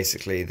be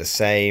basically the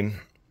same.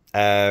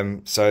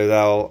 So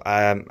they'll,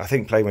 I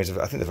think Plague Marines,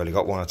 I think they've only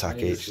got one attack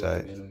each,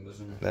 so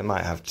they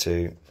might have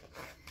two.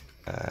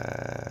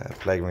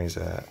 Plague Marines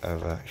are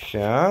over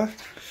here.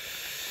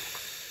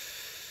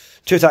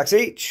 2 attacks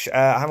each.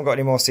 I haven't got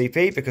any more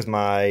CP because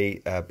my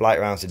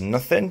Blight rounds did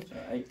nothing. So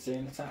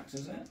 18 attacks,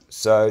 is it?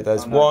 So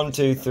there's 1,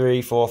 2,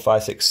 3, 4,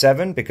 5, 6,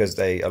 7 because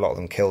a lot of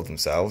them killed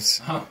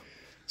themselves. Oh.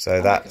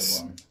 So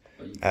that's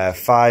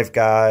 5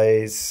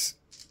 guys.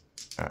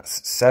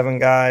 That's 7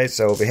 guys.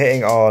 So we'll be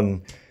hitting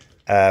on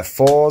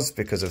 4s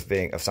because of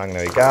being of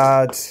Sanguinary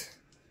Guard.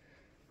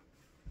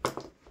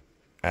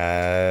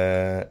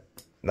 That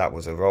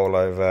was a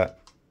rollover.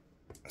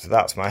 So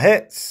that's my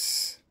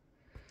hits.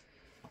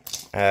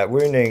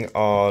 Wounding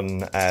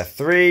on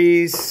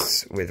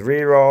 3s with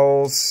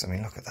rerolls. I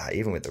mean, look at that.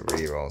 Even with the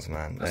rerolls,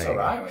 man. That's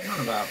alright. What are you on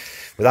about?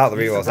 Without the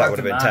rerolls, that would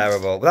have been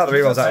terrible. Without the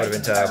rerolls, that would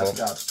have been terrible.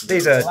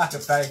 These are lack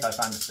of faith I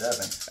find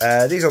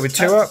disturbing. these will be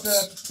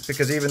 2-ups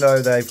because even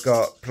though they've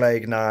got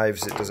plague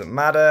knives, it doesn't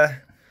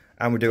matter.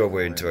 And we do a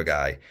wound to a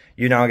guy.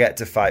 You now get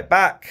to fight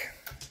back.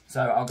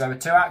 So I'll go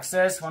with 2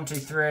 axes. 1, 2,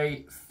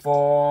 3,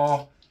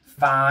 4,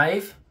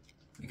 5.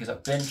 Because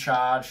I've been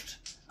charged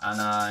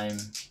and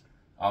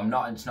I'm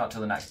not. It's not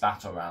till the next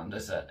battle round,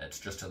 is it? It's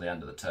just till the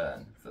end of the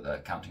turn for the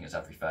counting as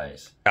every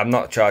phase. I'm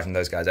not charging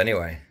those guys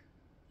anyway.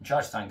 You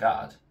charge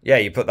Sangard? Yeah,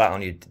 you put that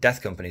on your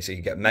Death Company so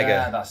you get mega.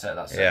 Yeah, that's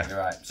it. You're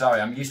right. Sorry,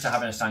 I'm used to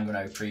having a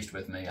Sanguinary Priest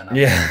with me. And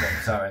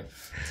sorry.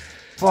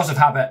 Force of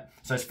habit.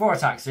 So it's 4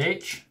 attacks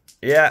each.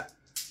 Yeah.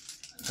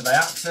 So the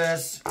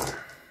axes.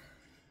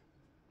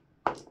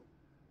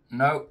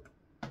 Nope.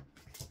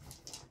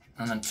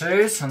 And then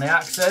 2s on the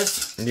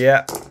axes.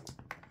 Yeah.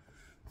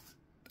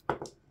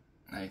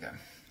 There you go.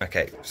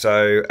 Okay,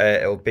 so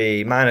it'll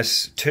be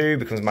 -2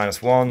 becomes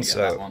 -1, so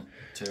that one.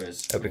 2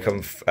 is. It'll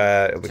become.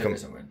 2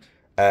 is a win.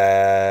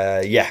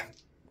 Yeah,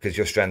 because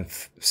your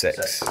strength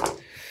 6.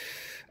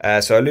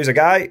 So I lose a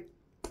guy.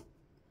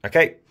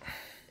 Okay.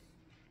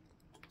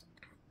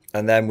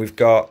 And then we've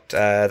got,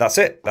 that's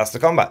it. That's the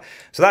combat.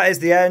 So that is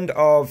the end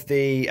of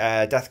the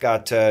Death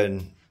Guard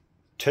turn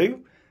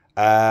 2.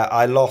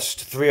 I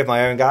lost 3 of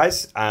my own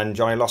guys, and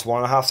Johnny lost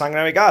 1.5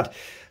 Sanguinary Guard.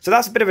 So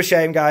that's a bit of a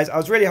shame, guys. I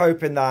was really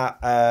hoping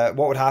that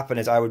what would happen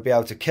is I would be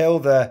able to kill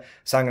the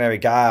Sanguinary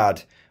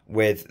Guard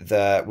with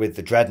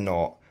the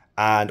Dreadnought,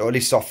 or at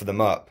least soften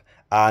them up,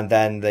 and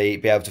then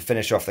be able to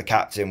finish off the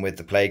captain with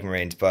the Plague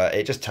Marines. But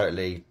it just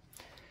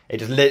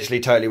literally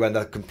totally went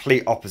the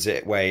complete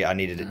opposite way I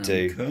needed it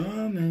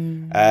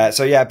to.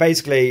 So yeah,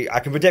 basically, I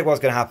can predict what's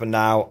going to happen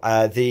now.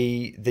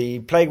 The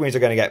Plague Marines are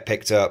going to get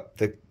picked up.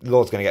 The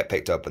Lord's going to get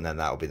picked up, and then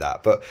that'll be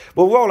that. But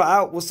we'll roll it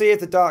out. We'll see if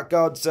the Dark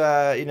Gods,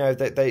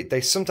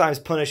 they sometimes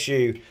punish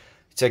you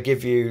to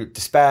give you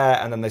despair,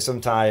 and then they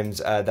sometimes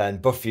then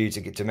buff you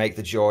to make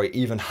the joy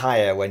even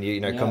higher when you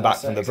come back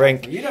from the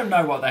brink. You don't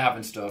know what they have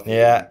in store.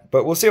 Yeah,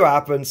 but we'll see what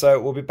happens. So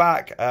we'll be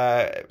back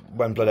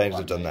when Blood Angels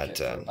have done their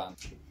turn.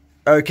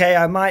 Okay,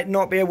 I might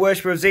not be a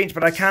worshipper of Tzeentch,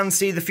 but I can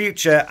see the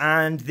future,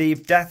 and the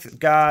Death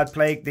Guard,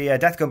 the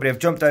Death Company have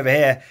jumped over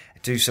here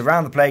to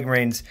surround the Plague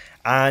Marines,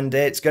 and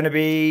it's going to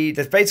be,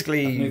 there's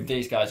basically... I've moved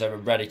these guys over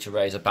ready to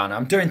raise a banner.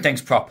 I'm doing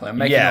things properly, I'm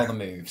making all the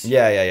moves.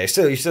 Yeah. You're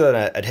still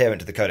an adherent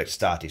to the Codex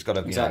Start. He's got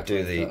to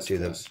do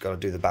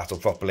the battle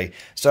properly.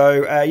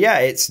 So,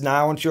 it's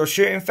now onto your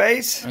shooting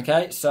phase.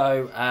 Okay,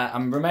 so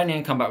I'm remaining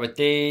in combat with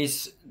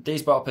these.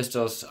 These bolt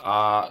pistols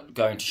are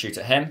going to shoot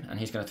at him, and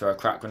he's going to throw a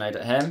crack grenade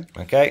at him.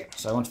 Okay.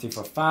 So 1, 2, 3,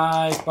 4,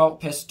 5 bolt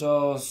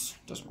pistols.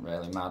 Doesn't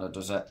really matter,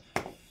 does it?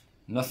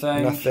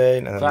 Nothing.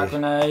 Crack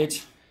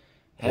grenade.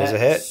 There's a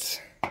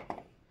hit.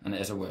 And it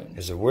is a wound.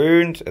 There's a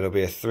wound. It'll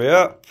be a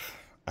 3-up,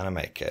 and I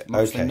make it.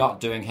 Mostly not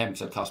doing him,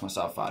 so it cost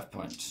myself 5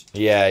 points.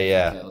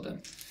 Yeah. I killed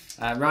him.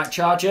 Right,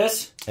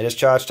 charges. It is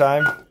charge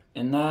time.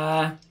 In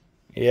there.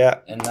 Yeah.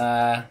 In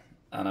there.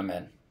 And I'm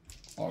in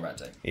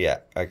already. Yeah,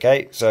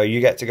 okay. So you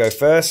get to go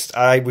first.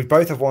 We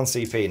both have 1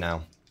 CP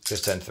now.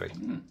 Just turn 3.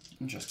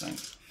 Interesting.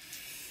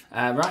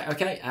 Right,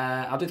 okay.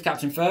 I'll do the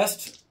captain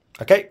first.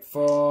 Okay.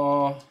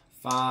 4,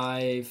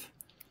 5,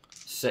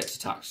 6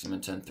 attacks. I'm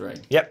in turn 3.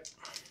 Yep.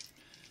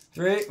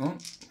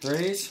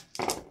 3s.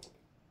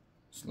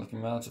 It's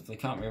looking relatively,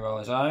 can't reroll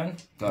his own.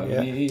 Go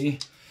me.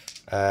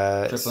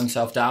 Crippling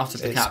self-doubt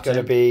of the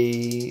captain.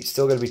 It's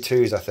still going to be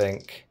 2s, I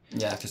think.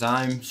 Yeah, because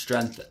I'm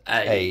strength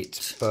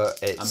 8. But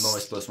it's... I'm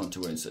always +1 to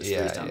wounds, so it's 3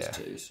 times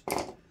 2s.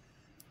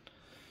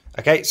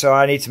 Okay, so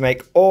I need to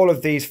make all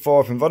of these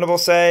 4 invulnerable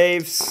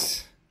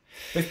saves.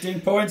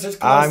 15 points.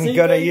 I'm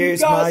going to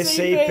use my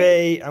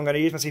CP. I'm going to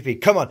use my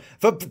CP. Come on.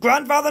 For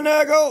Grandfather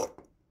Nurgle.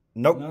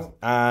 Nope.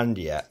 And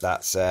yeah,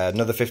 that's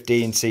another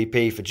 15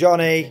 CP for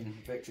Johnny.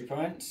 Victory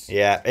points.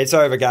 Yeah, it's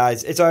over,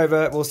 guys. It's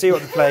over. We'll see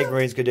what the Plague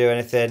Marines could do,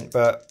 anything.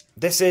 But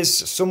this is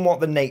somewhat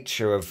the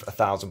nature of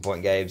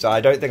 1,000-point games. I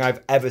don't think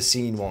I've ever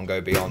seen one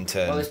go beyond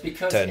turn 3. Well, it's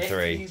because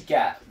if you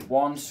get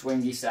one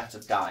swingy set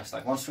of dice,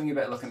 like one swingy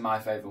bit of luck in my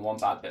favour and one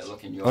bad bit of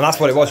luck in your favour. And that's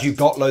what it was. You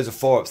got loads of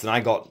 4-ups and I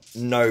got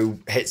no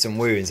hits and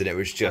wounds, and it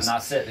was just... And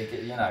that's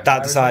it. You know,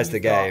 that decides the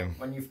game.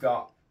 When you've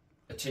got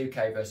a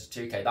 2k versus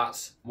 2k,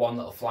 that's one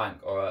little flank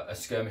or a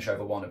skirmish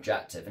over one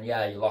objective. And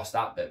yeah, you lost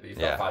that bit, but you've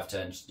got 5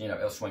 turns, you know,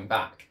 it'll swing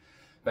back.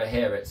 But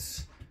here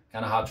it's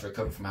kind of hard to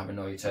recover from having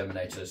all your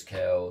Terminators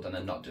killed and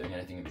then not doing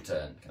anything in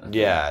return.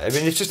 Yeah, I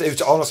mean, it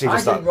was honestly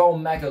just I didn't roll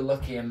mega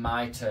lucky in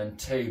my turn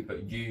 2,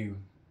 but you...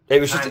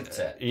 It was just,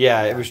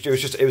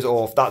 it was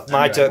awful. That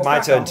my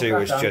turn 2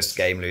 was just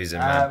game losing,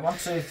 man. 1,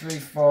 2, 3,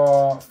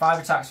 4, 5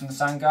 attacks from the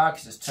Sandguard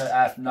because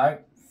it's no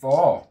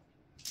 4.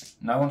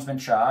 No one's been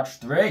charged.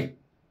 3.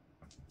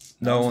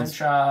 No one's been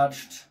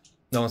charged.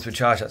 No one's been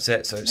charged. That's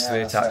it. So it's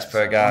 3 attacks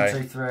per guy.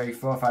 1, 2, 3,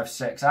 4, 5,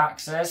 6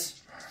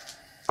 axes.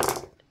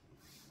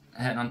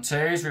 Hitting on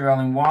 2s,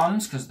 rerolling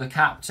 1s because the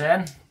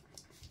captain.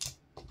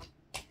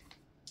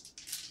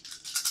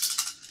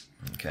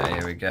 Okay,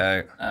 here we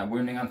go.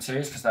 Wounding on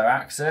 2s because they're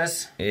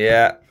axes.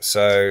 Yeah,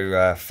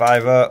 so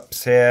 5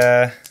 ups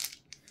here.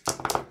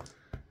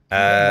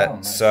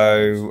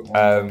 So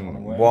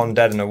 1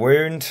 dead and a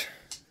wound.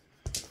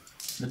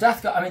 The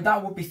death guard, I mean,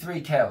 that would be 3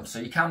 killed, so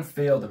you can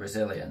feel the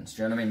resilience.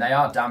 Do you know what I mean? They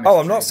are damaged.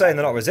 Oh, I'm not saying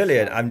they're not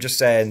resilient. I'm just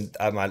saying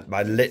my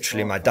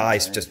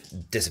dice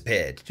just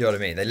disappeared. Do you know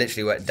what I mean? They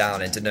literally went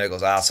down into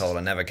Nurgle's asshole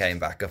and never came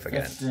back up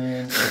again.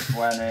 15,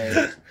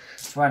 20,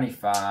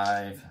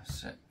 25,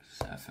 6,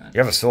 7. You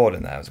have a sword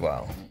in there as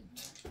well.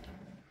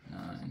 8,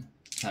 9,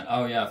 10.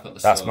 Oh, yeah, I've got the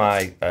sword. That's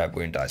my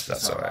wound dice, but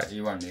that's alright.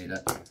 You won't need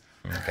it.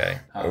 Okay.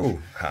 Oh,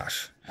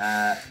 harsh.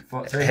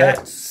 3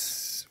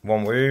 hits.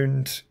 1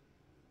 wound.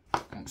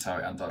 I'm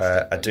sorry, I'm dodged.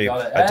 I do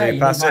pass it. You need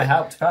my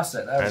help to pass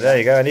it. There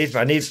you go. I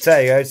need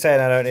saying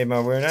I don't need my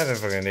wound. I don't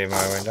fucking need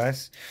my wound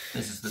dice.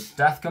 This is the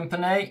Death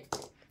Company.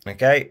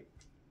 Okay.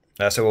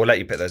 So we'll let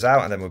you pick those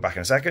out, and then we're back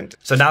in a second.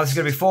 So now this is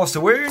going to be forced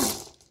to wound.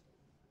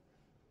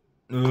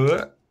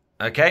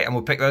 Okay, and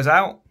we'll pick those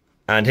out.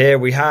 And here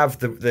we have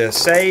the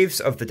saves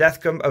of the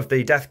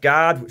Death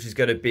Guard, which is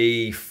going to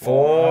be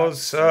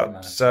 4s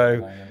up.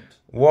 So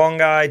 1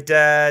 guy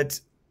dead,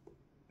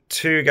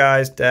 2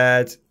 guys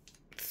dead,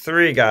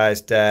 3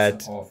 guys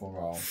dead,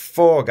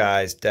 4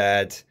 guys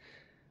dead,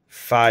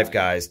 5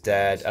 guys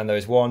dead, and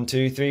there's 1,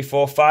 2, 3,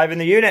 4, 5 in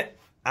the unit.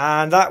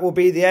 And that will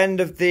be the end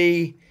of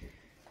the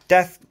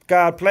Death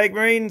Guard Plague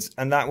Marines,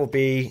 and that will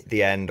be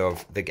the end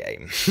of the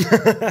game. You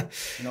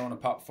don't want to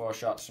pop 4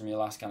 shots from your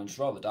last cannon, just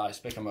roll the dice,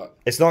 pick them up.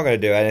 It's not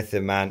going to do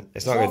anything, man.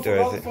 It's not going to do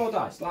anything. Roll 4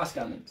 dice, last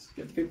cannons.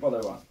 Give the people what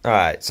they want.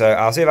 Alright, so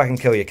I'll see if I can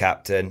kill your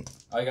captain.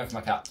 Oh, you're going for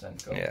my captain,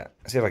 cool. Yeah,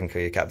 see if I can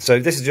kill your captain. So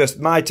this is just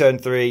my turn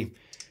 3.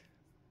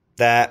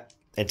 There,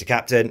 into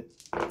captain.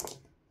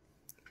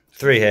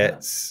 3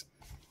 hits.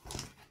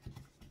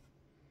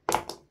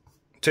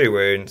 2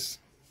 wounds.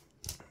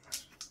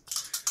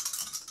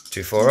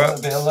 2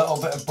 4-ups. There'll be a little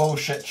bit of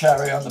bullshit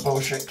cherry on the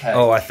bullshit cake.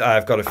 Oh,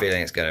 I've got a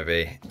feeling it's going to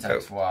be. It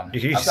takes 1.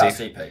 You can use your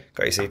CP.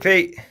 Got your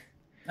CP.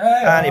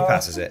 And he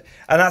passes it.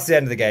 And that's the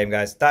end of the game,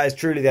 guys. That is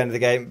truly the end of the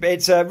game.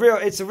 It's a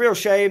real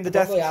shame. The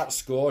Probably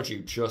outscored you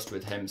just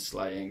with him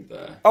slaying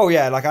the... Oh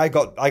yeah, like I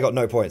got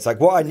no points. Like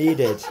what I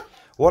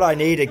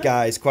needed,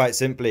 guys, quite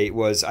simply,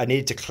 was I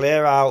needed to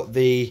clear out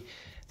the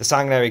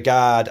Sanguinary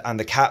Guard and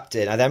the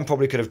captain. I then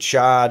probably could have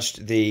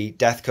charged the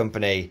Death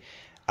Company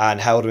and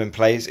held them in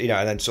place, you know,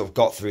 and then sort of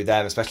got through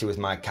them, especially with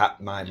my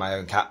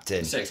own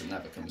captain. 6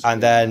 never comes.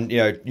 And then, you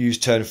know, use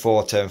turn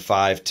 4, turn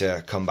 5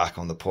 to come back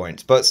on the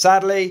points. But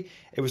sadly,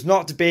 it was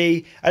not to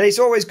be. And it's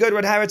always good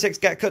when heretics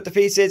get cut to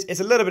pieces. It's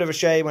a little bit of a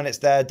shame when it's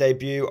their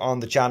debut on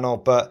the channel,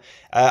 but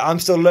I'm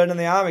still learning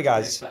the army,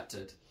 guys.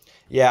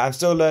 Yeah, I'm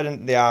still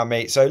learning the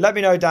army. So let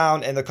me know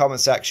down in the comment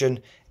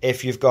section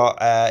if you've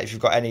got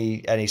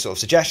any sort of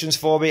suggestions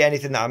for me,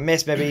 anything that I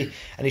missed, maybe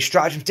any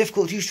stratagems,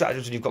 difficult to use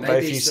stratagems when you've got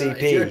very few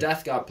CP. If you're a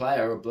Death Guard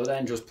player or a Blood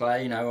Angels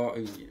player, you know,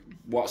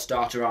 what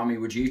starter army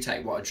would you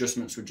take? What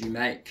adjustments would you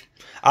make?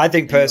 I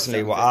think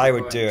personally, what I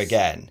would do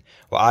again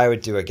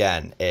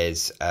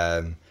is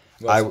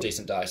Roll some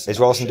decent dice. It's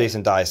roll some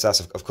decent dice, that's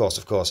of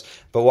course.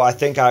 But what I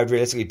think I would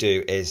realistically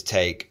do is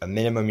take a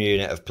minimum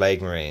unit of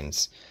Plague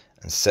Marines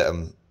and sit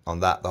them on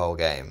that the whole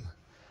game.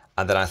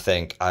 And then I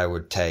think I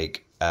would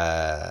take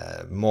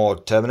more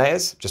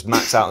Terminators, just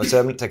max out on the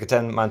Terminator, take a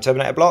 10-man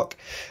Terminator block.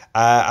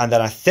 And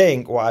then I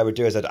think what I would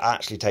do is I'd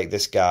actually take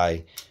this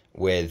guy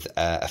with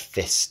a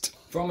fist.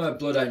 From a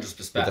Blood Angel's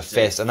perspective. With a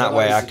fist, and that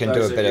way I can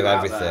do a bit of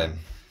everything.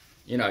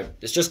 You know,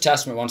 it's just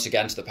testament once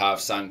again to the power of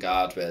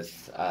Sandguard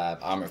with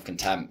Armour of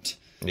Contempt.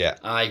 Yeah.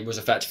 I was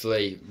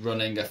effectively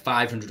running a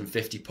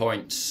 550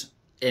 points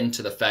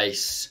into the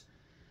face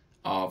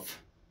of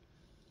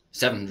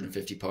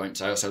 750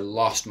 points. I also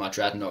lost my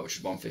Dreadnought, which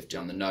is 150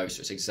 on the nose,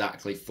 so it's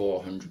exactly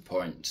 400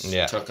 points.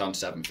 Yeah. Took on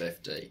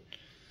 750.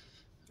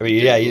 I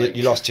mean, yeah,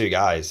 you lost 2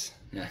 guys.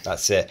 Yeah.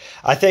 That's it.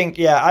 I think,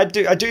 I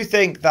do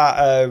think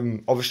that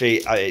obviously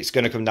it's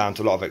going to come down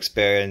to a lot of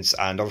experience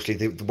and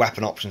obviously the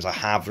weapon options I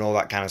have and all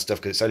that kind of stuff,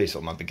 because it's only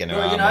sort of my beginner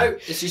armor. You know,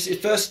 it's just your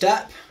first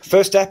step.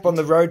 First step on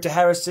the road to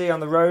heresy, on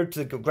the road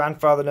to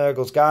Grandfather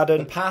Nurgle's garden.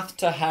 The path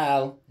to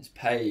hell is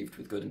paved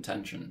with good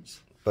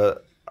intentions.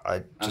 But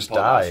I just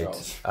died.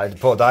 I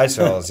poor dice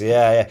rolls.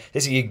 Yeah.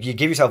 Listen, you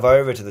give yourself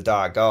over to the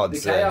dark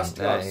gods. The chaos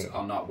gods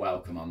are not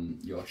welcome on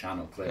your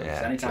channel, clearly.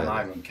 Yeah, anytime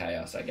I run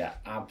chaos, I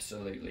get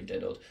absolutely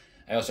diddled.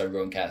 I also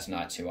run Chaos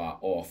Knights who are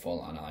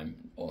awful, and I'm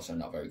also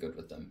not very good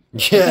with them.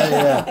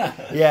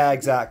 Yeah,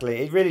 exactly.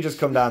 It really does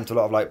come down to a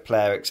lot of like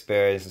player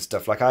experience and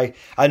stuff. Like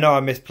I know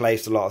I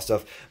misplaced a lot of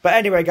stuff, but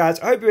anyway, guys,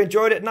 I hope you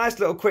enjoyed it. Nice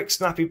little quick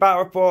snappy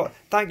battle report.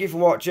 Thank you for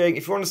watching.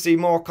 If you want to see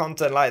more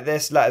content like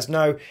this, let us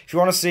know. If you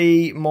want to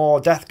see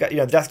more Death Guard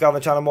on the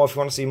channel more, if you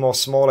want to see more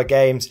smaller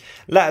games,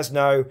 let us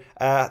know.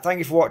 Thank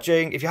you for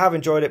watching. If you have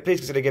enjoyed it, please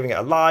consider giving it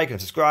a like and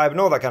subscribe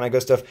and all that kind of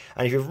good stuff.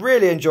 And if you've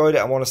really enjoyed it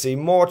and want to see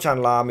more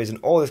channel armies and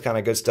all this kind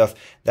of good stuff,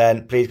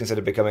 then please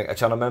consider becoming a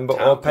channel member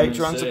or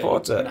Patreon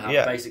supporter. We're going to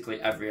have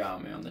basically every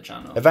army on the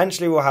channel.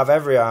 Eventually we'll have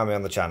every army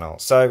on the channel.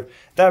 So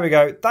there we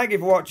go. Thank you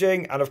for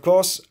watching, and of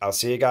course I'll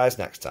see you guys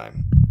next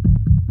time.